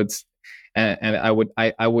I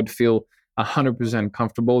would feel 100%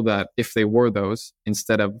 comfortable that if they wore those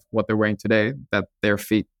instead of what they're wearing today, that their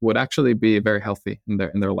feet would actually be very healthy in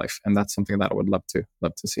their life. And that's something that I would love to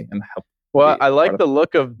see and help. Well, I like the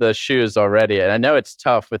look of the shoes already. And I know it's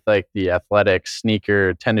tough with like the athletic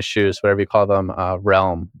sneaker, tennis shoes, whatever you call them,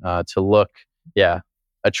 realm, to look,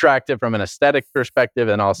 attractive from an aesthetic perspective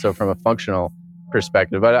and also from a functional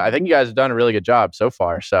perspective. But I think you guys have done a really good job so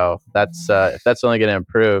far. So that's if that's only going to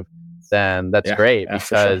improve, then that's great,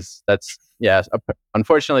 because that's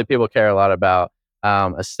unfortunately people care a lot about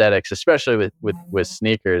aesthetics, especially with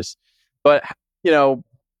sneakers. But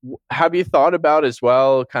have you thought about as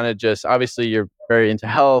well, kind of just, obviously you're very into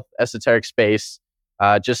health, esoteric space,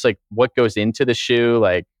 just like what goes into the shoe,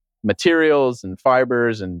 like materials and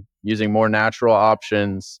fibers, and using more natural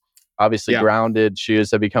options. Obviously grounded shoes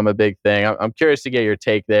have become a big thing. I'm curious to get your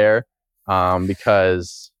take there,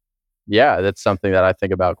 because that's something that I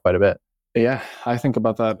think about quite a bit. Yeah, I think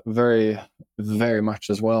about that very, very much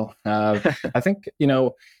as well. I think,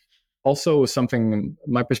 also something,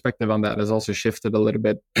 my perspective on that has also shifted a little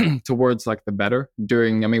bit towards like the better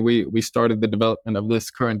we started the development of this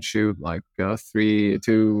current shoe like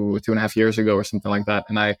 2.5 years ago or something like that.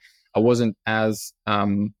 And I wasn't as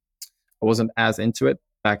into it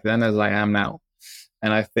back then as I am now.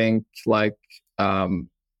 And I think like,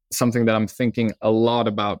 something that I'm thinking a lot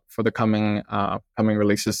about for the coming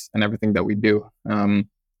releases and everything that we do.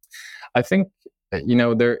 I think,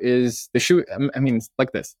 there is the shoe. I mean,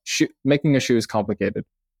 like this, making a shoe is complicated.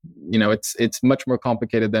 It's much more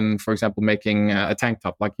complicated than, for example, making a tank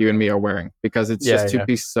top like you and me are wearing, because it's just two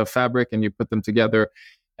pieces of fabric and you put them together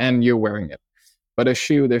and you're wearing it. But a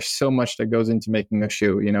shoe, there's so much that goes into making a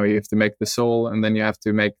shoe. You know, you have to make the sole, and then you have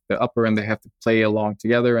to make the upper, and they have to play along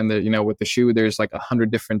together. And you know, with the shoe, there's like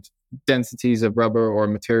 100 different densities of rubber or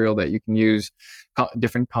material that you can use,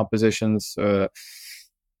 different compositions.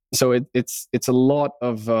 So it's a lot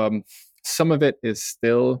of. Some of it is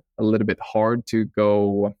still a little bit hard to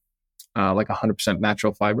go like 100%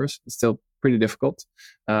 natural fibers. It's still pretty difficult,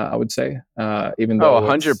 I would say. Even though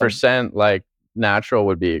 100% like natural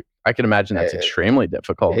would be. I can imagine that's extremely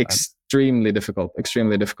difficult. Extremely difficult.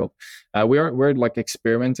 We're like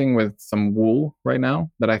experimenting with some wool right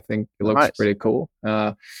now that I think looks pretty cool.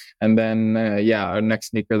 And then our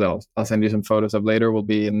next sneaker that I'll send you some photos of later will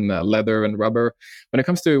be in leather and rubber. When it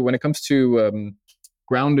comes to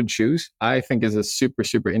grounded shoes, I think is a super,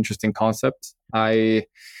 super interesting concept. I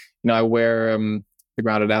wear the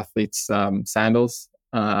Grounded Athletes sandals.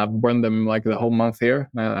 I've worn them like the whole month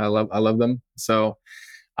here. I love them. So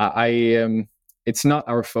it's not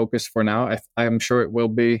our focus for now. I'm sure it will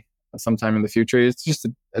be sometime in the future. It's just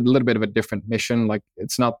a little bit of a different mission. Like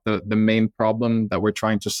it's not the main problem that we're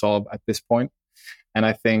trying to solve at this point. And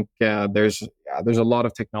I think there's a lot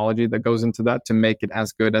of technology that goes into that to make it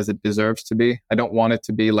as good as it deserves to be. I don't want it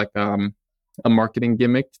to be like a marketing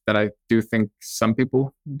gimmick that I do think some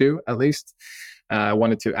people do, at least. I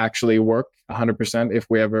want it to actually work 100% if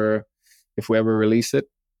we ever release it.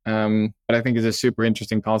 But I think it's a super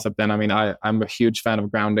interesting concept. And I mean, I'm a huge fan of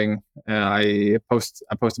grounding. I post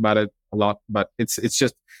about it a lot, but it's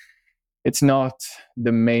not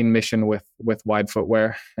the main mission with wide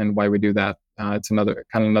footwear and why we do that. It's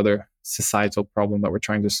another societal problem that we're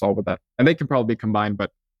trying to solve with that. And they can probably be combined,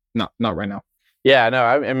 but not right now. Yeah, no,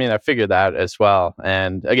 I mean, I figured that as well.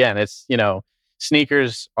 And again, it's,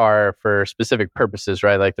 sneakers are for specific purposes,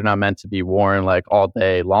 right? Like they're not meant to be worn like all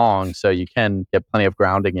day long. So you can get plenty of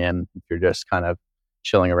grounding in if you're just kind of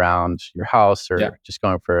chilling around your house or just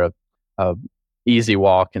going for a easy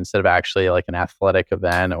walk instead of actually like an athletic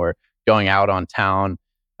event or going out on town,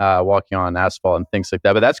 walking on asphalt and things like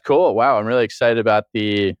that. But that's cool. Wow. I'm really excited about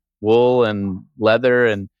the wool and leather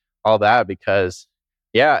and all that because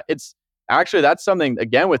it's actually, that's something,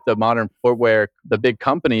 again, with the modern footwear, the big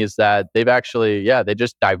companies that they've actually, they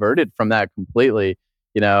just diverted from that completely.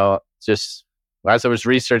 Just as I was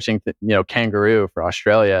researching, kangaroo for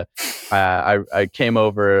Australia, I came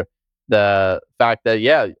over the fact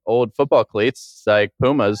that, old football cleats like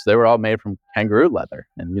Pumas, they were all made from kangaroo leather.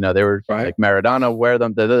 And, they were like Maradona wear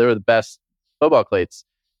them. They were the best football cleats.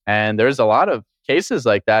 And there's a lot of cases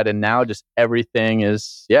like that. And now just everything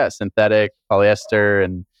is, synthetic, polyester,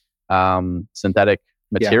 and synthetic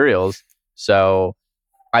materials. So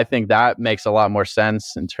I think that makes a lot more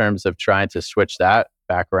sense in terms of trying to switch that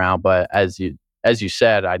back around. But as you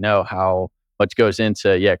said, I know how much goes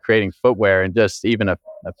into creating footwear, and just even a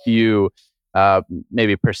few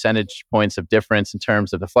maybe percentage points of difference in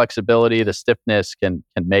terms of the flexibility, the stiffness can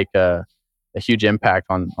make a huge impact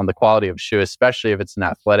on the quality of shoe, especially if it's an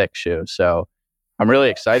athletic shoe. So I'm really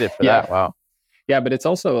excited for that. Wow. Yeah, but it's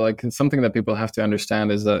also like something that people have to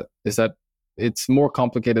understand is that it's more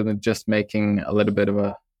complicated than just making a little bit of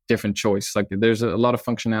a different choice. Like there's a lot of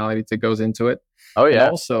functionality that goes into it. Oh yeah.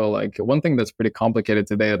 And also, like one thing that's pretty complicated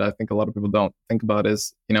today that I think a lot of people don't think about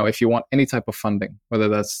is, if you want any type of funding, whether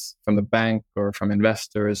that's from the bank or from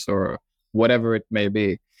investors or whatever it may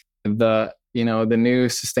be, the new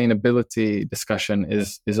sustainability discussion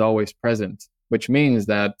is always present, which means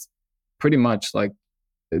that pretty much like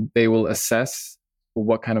they will assess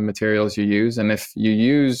what kind of materials you use. And if you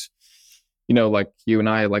use, like you and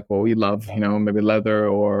I, like what we love, maybe leather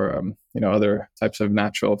or, other types of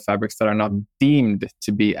natural fabrics that are not deemed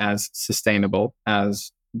to be as sustainable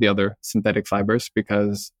as the other synthetic fibers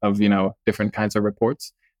because of, different kinds of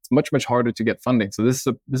reports, it's much, much harder to get funding. So this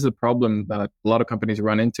is a problem that a lot of companies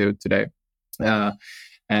run into today.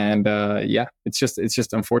 It's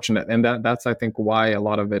just unfortunate. And that's, I think, why a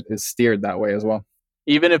lot of it is steered that way as well.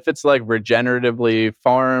 Even if it's like regeneratively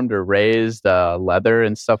farmed or raised leather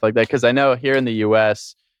and stuff like that. Because I know here in the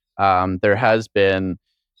US,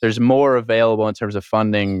 there's more available in terms of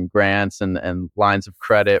funding grants and lines of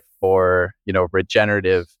credit for,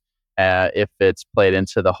 regenerative if it's played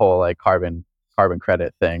into the whole like carbon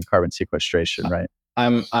credit thing, carbon sequestration, right?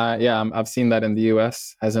 I've seen that in the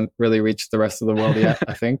US. Hasn't really reached the rest of the world yet,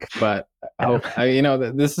 I think. But I hope,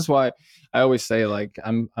 this is why I always say, like,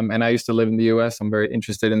 and I used to live in the US. I'm very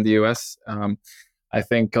interested in the US. I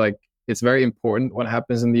think like it's very important what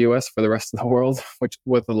happens in the US for the rest of the world, which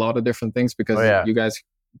with a lot of different things, because you guys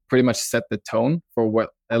pretty much set the tone for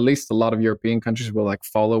what at least a lot of European countries will like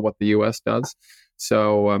follow what the US does.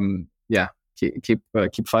 So keep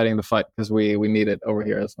fighting the fight because we need it over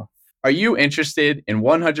here as well. Are you interested in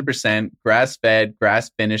 100% grass-fed,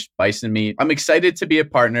 grass-finished bison meat? I'm excited to be a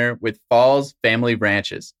partner with Falls Family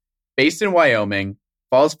Ranches. Based in Wyoming,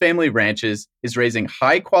 Falls Family Ranches is raising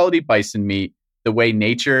high-quality bison meat the way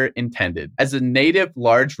nature intended. As a native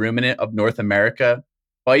large ruminant of North America,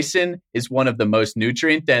 bison is one of the most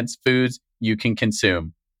nutrient-dense foods you can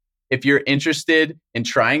consume. If you're interested in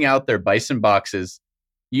trying out their bison boxes,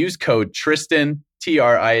 use code Tristan,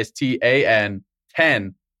 TRISTAN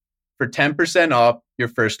 10 for 10% off your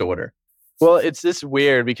first order. Well, it's this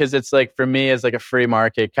weird because it's like, for me as like a free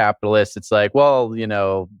market capitalist, it's like, well,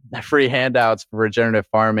 free handouts for regenerative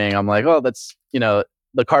farming. I'm like, oh, that's,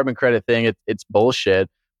 the carbon credit thing, it's bullshit.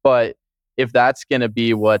 But if that's going to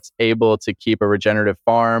be what's able to keep a regenerative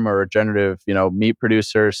farm or regenerative, meat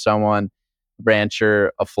producer,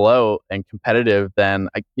 rancher afloat and competitive, then,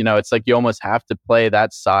 it's like you almost have to play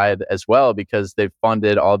that side as well, because they've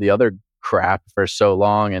funded all the other crap for so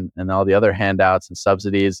long and all the other handouts and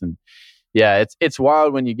subsidies. And yeah, it's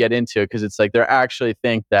wild when you get into it, because it's like they actually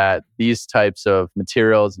think that these types of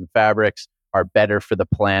materials and fabrics are better for the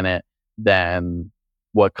planet than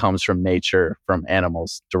what comes from nature, from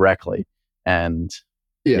animals directly. And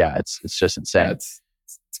it's just insane. Yeah, it's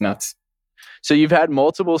nuts. So you've had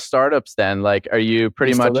multiple startups then. Like, are you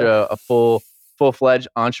pretty much a full-fledged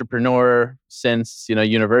entrepreneur since,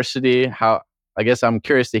 university? I guess I'm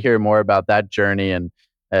curious to hear more about that journey and,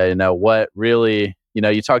 what really,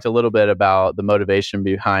 you talked a little bit about the motivation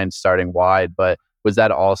behind starting Wide, but was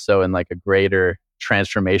that also in like a greater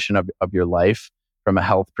transformation of your life from a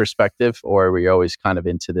health perspective, or were you always kind of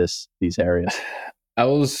into these areas? I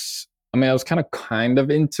was kind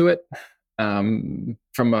of into it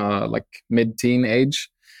from like mid-teen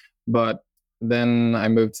age, but then I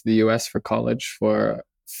moved to the US for college for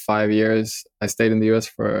 5 years. I stayed in the US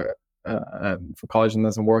for college and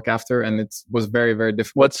then some work after, and it was very, very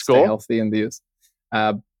difficult to stay healthy in the US.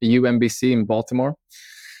 UMBC in Baltimore.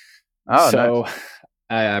 Oh, so nice.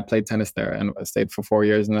 I played tennis there and I stayed for 4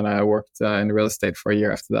 years, and then I worked in real estate for a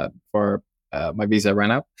year after that before my visa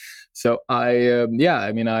ran out. So it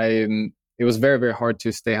was very, very hard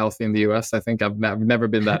to stay healthy in the US. I think I've never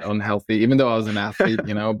been that unhealthy, even though I was an athlete,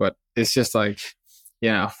 but it's just like,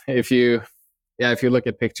 if you look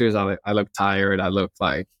at pictures, I look tired. I look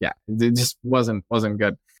like, it just wasn't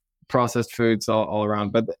good. Processed foods all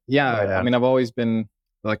around. But I've always been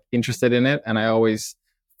like interested in it. And I always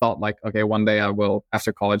thought like, okay, one day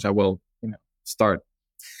after college, I will, start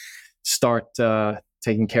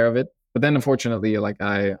taking care of it. But then unfortunately, like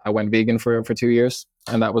I went vegan for 2 years,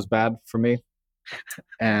 and that was bad for me.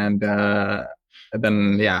 And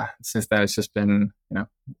then, since then it's just been,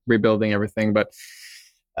 rebuilding everything. But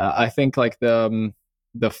I think like the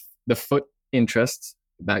foot interest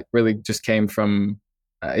that really just came from,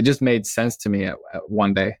 it just made sense to me at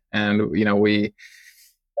one day. And,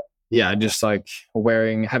 just like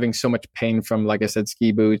having so much pain from, like I said,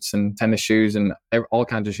 ski boots and tennis shoes and all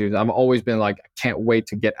kinds of shoes. I've always been like, I can't wait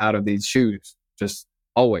to get out of these shoes, just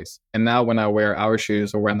always. And now when I wear our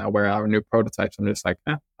shoes or when I wear our new prototypes, I'm just like,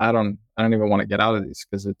 I don't even want to get out of these,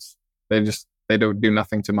 because they don't do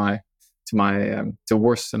nothing to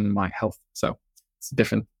worsen my health. So it's a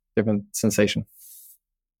different sensation.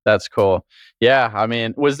 That's cool. Yeah. I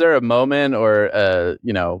mean, was there a moment or,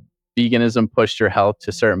 veganism pushed your health to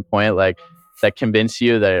a certain point, like that convinced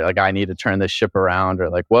you that like, I need to turn this ship around, or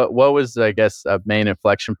like what was, I guess, a main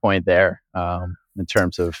inflection point there in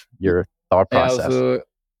terms of your thought process? It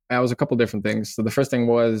was a couple different things. So the first thing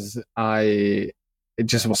was it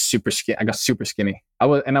just was super skinny. I got super skinny. I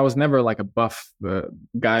was never like a buff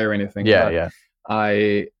guy or anything. Yeah.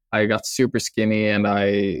 I got super skinny, and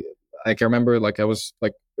I can remember like I was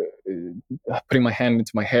like putting my hand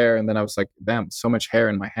into my hair, and then I was like, damn, so much hair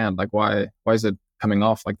in my hand. Like, why is it coming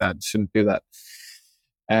off like that? Shouldn't do that.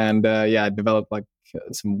 And I developed like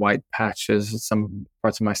some white patches, some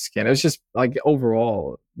parts of my skin. It was just like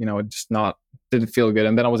overall, it didn't feel good.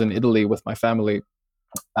 And then I was in Italy with my family,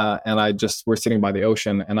 and we're sitting by the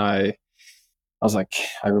ocean, and I was like,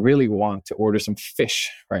 I really want to order some fish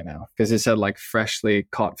right now, because it said like freshly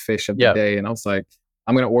caught fish of the day. And I was like,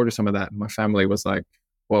 I'm going to order some of that. And my family was like,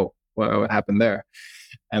 whoa, what happened there?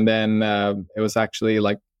 And then it was actually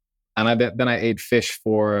like, and then I ate fish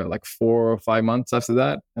for like 4 or 5 months after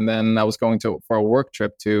that. And then I was going for a work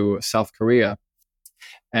trip to South Korea.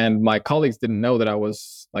 And my colleagues didn't know that I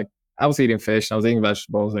was eating fish, and I was eating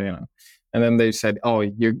vegetables, and then they said, oh,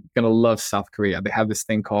 you're going to love South Korea. They have this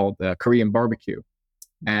thing called Korean barbecue.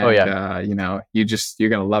 And, you're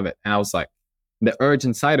going to love it. And I was like, the urge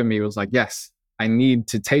inside of me was like, yes, I need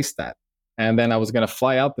to taste that. And then I was gonna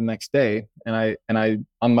fly out the next day, and I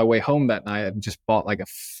on my way home that night, I just bought like a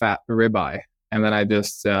fat ribeye, and then I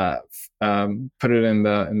just put it in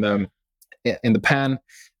the pan,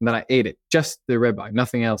 and then I ate it, just the ribeye,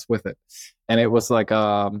 nothing else with it. And it was like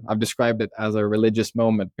I've described it as a religious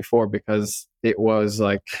moment before, because it was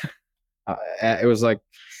like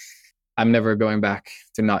I'm never going back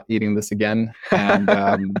to not eating this again. And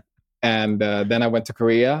then I went to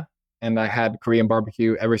Korea, and I had Korean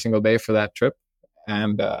barbecue every single day for that trip.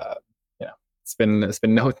 And it's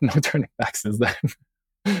been no turning back since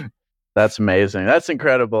then. That's amazing. That's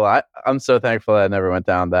incredible. I'm so thankful that I never went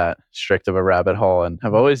down that strict of a rabbit hole, and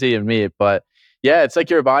have always eaten meat. But yeah, it's like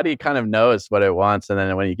your body kind of knows what it wants, and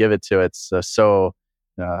then when you give it to it, it's a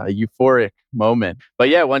euphoric moment. But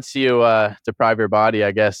yeah, once you deprive your body,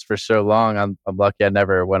 I guess, for so long, I'm lucky I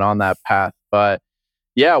never went on that path. But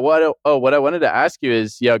yeah, what I wanted to ask you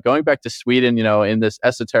is, going back to Sweden, in this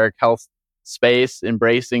esoteric health space,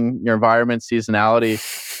 embracing your environment, seasonality,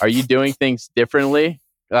 are you doing things differently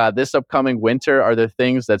this upcoming winter? Are there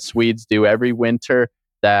things that Swedes do every winter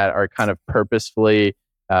that are kind of purposefully,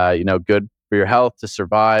 good for your health, to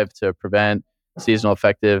survive, to prevent seasonal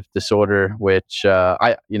affective disorder? Which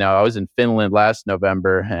I was in Finland last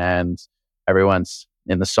November, and everyone's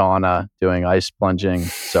in the sauna doing ice plunging,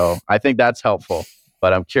 so I think that's helpful.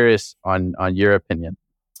 But I'm curious on your opinion.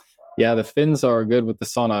 Yeah, the Finns are good with the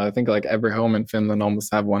sauna. I think like every home in Finland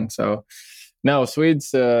almost have one. So no, Swedes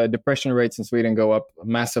depression rates in Sweden go up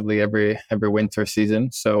massively every winter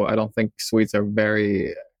season. So I don't think Swedes are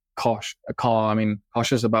very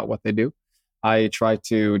cautious about what they do. I try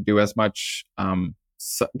to do as much,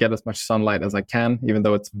 get as much sunlight as I can, even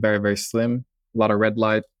though it's very, very slim. A lot of red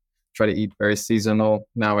light. Try to eat very seasonal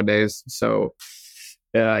nowadays. So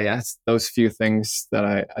it's those few things that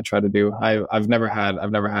I try to do. I've never had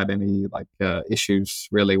any issues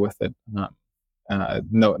really with it.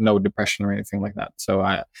 No depression or anything like that.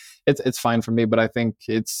 So it's fine for me. But I think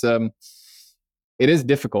it is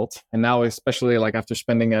difficult, and now especially like after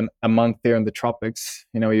spending a month here in the tropics,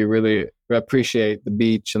 you really appreciate the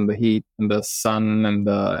beach and the heat and the sun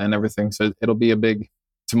and everything. So it'll be a big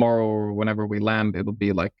tomorrow, or whenever we land, it'll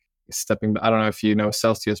be like stepping. I don't know if you know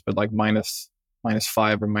Celsius, but like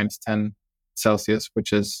 -5 or -10 Celsius,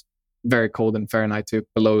 which is very cold in Fahrenheit too,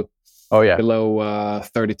 below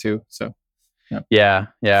 32. So yeah.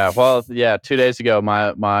 Well, 2 days ago,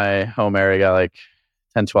 my home area got like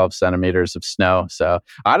 10-12 centimeters of snow. So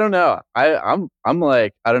I don't know. I'm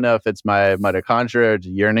like, I don't know if it's my mitochondria or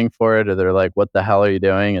yearning for it, or they're like, what the hell are you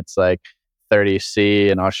doing? It's like 30 C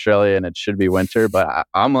in Australia and it should be winter, but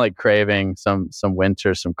I'm like craving some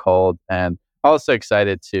winter, some cold, and also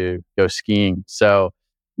excited to go skiing. So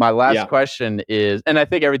my last question is, and I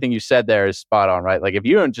think everything you said there is spot on, right? Like if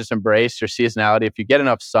you don't just embrace your seasonality, if you get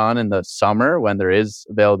enough sun in the summer when there is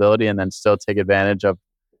availability, and then still take advantage of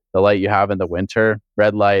the light you have in the winter,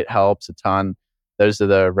 red light helps a ton. Those are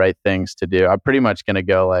the right things to do. I'm pretty much going to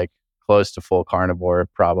go like close to full carnivore,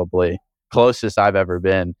 probably closest I've ever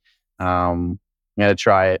been. I'm going to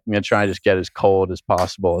try it. I'm going to try and just get as cold as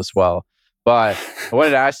possible as well. But I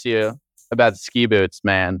wanted to ask you about the ski boots,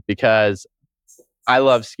 man, because I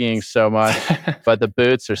love skiing so much, but the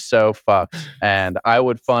boots are so fucked. And I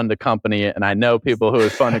would fund a company, and I know people who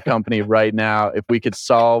would fund a company right now if we could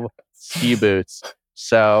solve ski boots.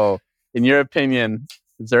 So in your opinion,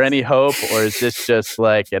 is there any hope, or is this just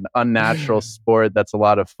like an unnatural sport that's a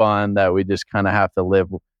lot of fun that we just kind of have to live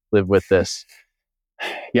with this?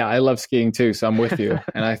 Yeah, I love skiing too, so I'm with you.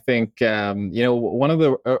 And I think one of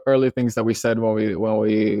the early things that we said when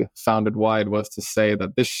we founded Wide was to say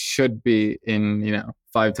that this should be in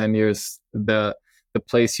 5-10 years the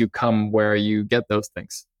place you come where you get those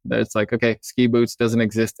things. That it's like, okay, ski boots doesn't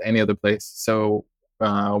exist any other place, so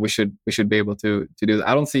we should be able to do that.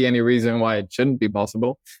 I don't see any reason why it shouldn't be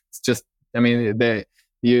possible. It's just,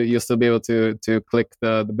 you'll still be able to click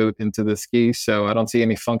the boot into the ski, so I don't see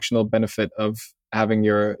any functional benefit of having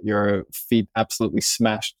your feet absolutely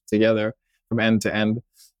smashed together from end to end.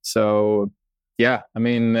 So yeah,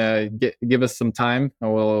 give us some time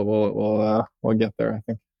and we'll get there, I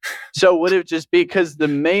think. So would it just be, because the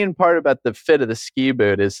main part about the fit of the ski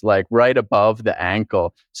boot is like right above the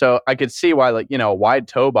ankle, so I could see why a wide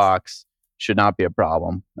toe box should not be a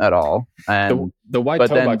problem at all. And the wide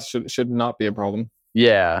toe box should not be a problem.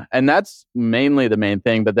 Yeah, and that's mainly the main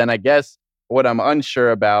thing. But then I guess what I'm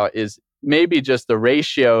unsure about is maybe just the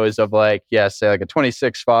ratios of say like a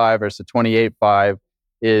 26.5 versus a 28.5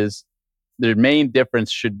 is the main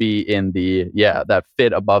difference should be in that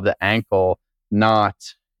fit above the ankle, not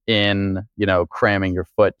in, cramming your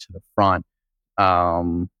foot to the front.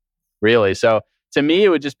 Really. So to me, it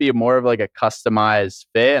would just be more of like a customized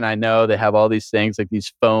fit. And I know they have all these things like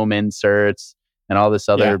these foam inserts and all this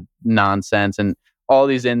other nonsense and all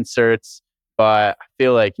these inserts. But I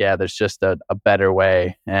feel like, there's just a better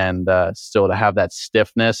way and still to have that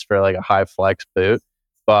stiffness for like a high flex boot.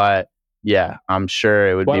 But I'm sure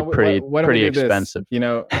it would be pretty expensive.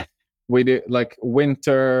 We do like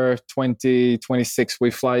winter 2026,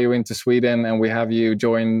 we fly you into Sweden and we have you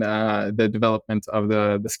join the development of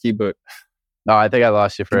the ski boot. No, I think I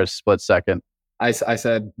lost you for a split second. I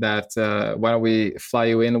said that why don't we fly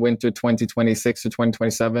you in winter 2026 or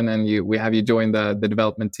 2027 and we have you join the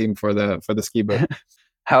development team for the ski boot.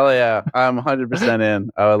 Hell yeah, I'm 100% in.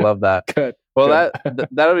 I would love that. Good. Well,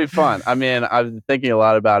 that'll be fun. I mean, I've been thinking a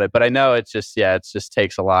lot about it, but I know it just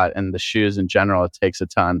takes a lot, and the shoes in general, it takes a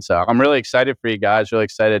ton. So I'm really excited for you guys. Really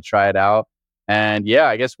excited to try it out. And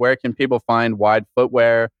I guess where can people find Wide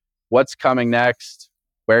footwear? What's coming next?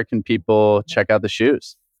 Where can people check out the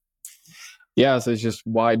shoes? Yeah, so it's just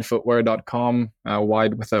widefootwear.com,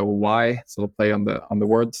 wide with a Y, so it'll play on the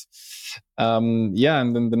words. And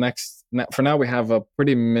then for now we have a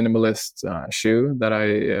pretty minimalist shoe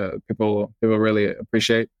that people really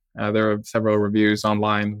appreciate. There are several reviews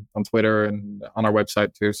online, on Twitter, and on our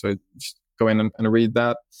website too. So just go in and read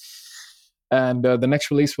that. And the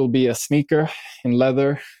next release will be a sneaker in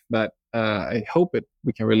leather that I hope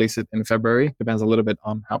we can release it in February. Depends a little bit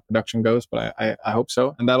on how production goes, but I hope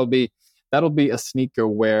so. And that'll be a sneaker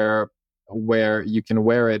where you can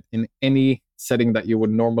wear it in any setting that you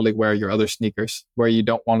would normally wear your other sneakers, where you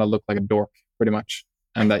don't want to look like a dork, pretty much,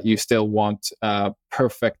 and that you still want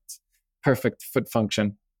perfect foot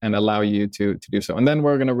function and allow you to do so. And then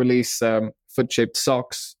we're going to release foot-shaped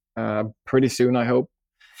socks pretty soon, I hope.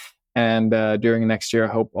 And during next year, I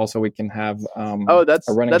hope also we can have that's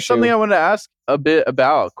something I want to ask a bit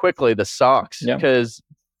about quickly, the socks, because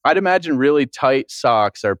I'd imagine really tight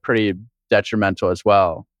socks are pretty detrimental as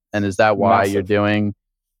well. And is that why you're doing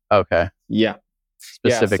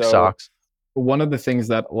specific socks? One of the things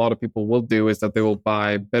that a lot of people will do is that they will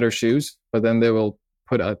buy better shoes, but then they will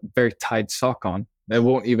put a very tight sock on. They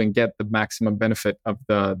won't even get the maximum benefit of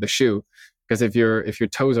the shoe. Because if your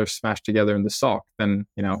toes are smashed together in the sock, then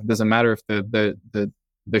it doesn't matter if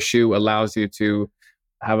the shoe allows you to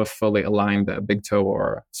have a fully aligned big toe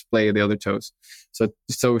or splay the other toes.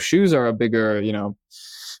 So shoes are a bigger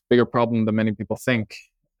problem than many people think.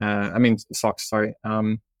 Socks. Sorry.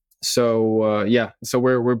 So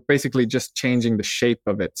we're basically just changing the shape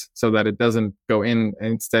of it so that it doesn't go in.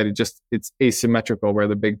 And instead, it's asymmetrical where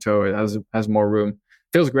the big toe has more room.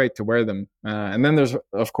 Feels great to wear them. And then there's,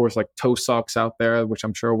 of course, like toe socks out there, which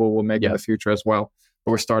I'm sure we'll make in the future as well.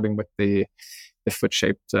 But we're starting with the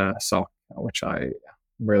foot-shaped sock, which I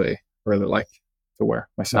really, really like to wear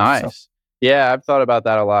myself. Nice. So. Yeah, I've thought about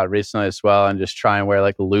that a lot recently as well, and just try and wear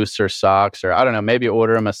like looser socks, or I don't know, maybe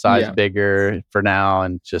order them a size bigger for now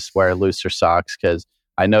and just wear looser socks, because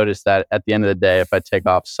I noticed that at the end of the day, if I take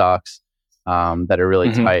off socks that are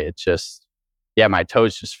really tight, it just... my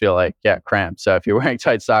toes just feel like cramped. So if you're wearing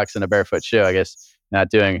tight socks and a barefoot shoe, I guess you're not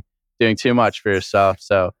doing too much for yourself.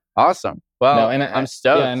 So awesome. Well, I'm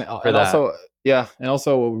stoked for that. And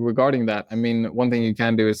also regarding that, I mean, one thing you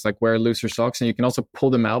can do is like wear looser socks, and you can also pull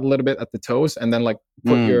them out a little bit at the toes, and then like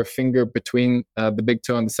put your finger between the big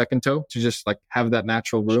toe and the second toe to just like have that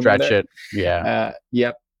natural room. Stretch it.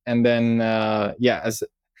 And then as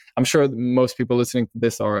I'm sure most people listening to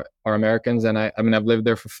this are Americans, and I've lived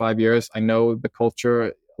there for 5 years. I know the culture.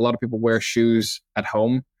 A lot of people wear shoes at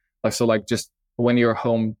home, just when you're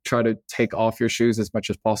home, try to take off your shoes as much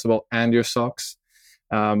as possible and your socks,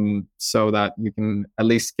 so that you can at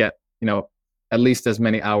least get at least as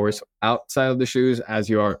many hours outside of the shoes as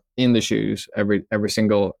you are in the shoes every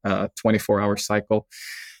single 24-hour cycle.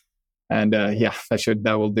 And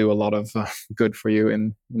that will do a lot of good for you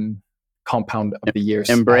in compound of the years.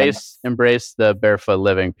 Embrace the barefoot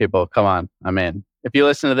living, people. Come on. I mean, if you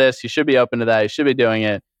listen to this, you should be open to that. You should be doing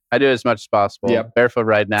it. I do as much as possible. Barefoot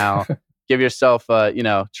right now. Give yourself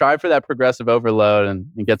try for that progressive overload and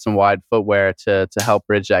get some wide footwear to help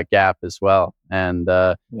bridge that gap as well. And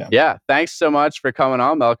thanks so much for coming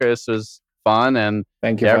on, Melker. This was fun, and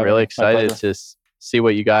thank you. Really excited to see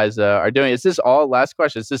what you guys are doing. Is this all, last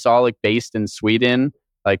question, is this all like based in Sweden,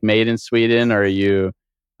 like made in Sweden, or are you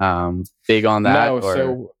big on that? No,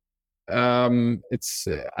 so it's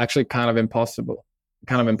actually kind of impossible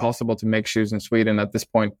to make shoes in Sweden at this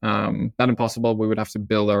point. Not impossible. We would have to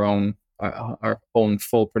build our own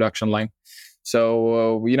full production line.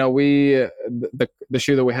 So the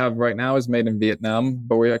shoe that we have right now is made in Vietnam,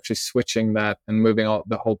 but we're actually switching that and moving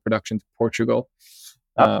the whole production to Portugal.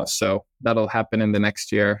 So that'll happen in the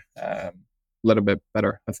next year. little bit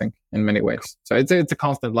better, I think, in many ways. So it's a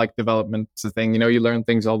constant like development. It's a thing, you learn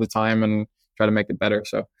things all the time and try to make it better.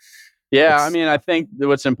 So yeah, I mean, I think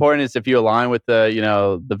what's important is if you align with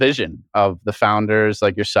the vision of the founders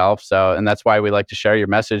like yourself. So, and that's why we like to share your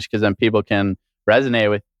message, because then people can resonate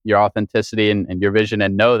with your authenticity and your vision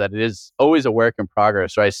and know that it is always a work in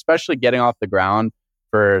progress, right? Especially getting off the ground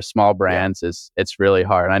for small brands it's really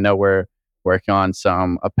hard. I know we're working on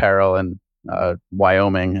some apparel in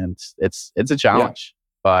Wyoming, and it's a challenge,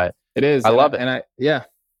 but it is. I love it. And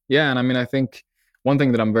and I mean, I think one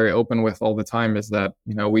thing that I'm very open with all the time is that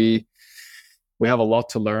we have a lot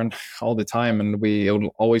to learn all the time, and it will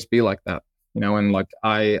always be like that, and like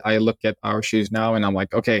I look at our shoes now and I'm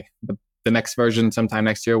like, okay, the next version sometime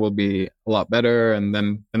next year will be a lot better, and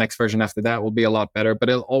then the next version after that will be a lot better, but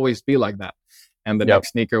it'll always be like that. And the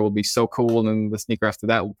next sneaker will be so cool, and the sneaker after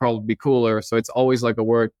that will probably be cooler. So it's always like a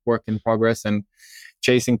work in progress and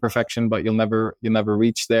chasing perfection, but you'll never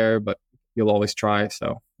reach there, but you'll always try.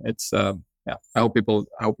 So it's I hope people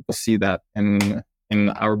see that in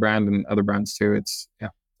our brand and other brands too. It's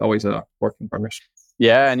always a work in progress.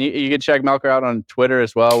 Yeah, and you can check Melker out on Twitter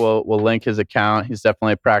as well. We'll link his account. He's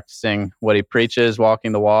definitely practicing what he preaches,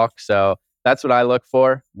 walking the walk. So that's what I look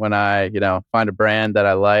for when I find a brand that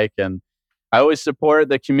I like. And I always support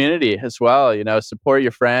the community as well. Support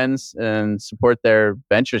your friends and support their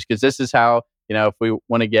ventures, because this is how, if we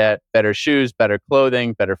want to get better shoes, better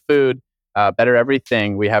clothing, better food, better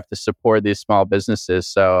everything, we have to support these small businesses.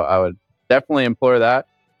 So I would definitely implore that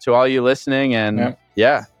to all you listening. And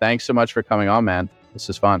thanks so much for coming on, man. This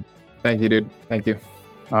is fun. Thank you, dude. Thank you.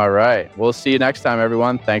 All right. We'll see you next time,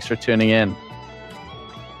 everyone. Thanks for tuning in.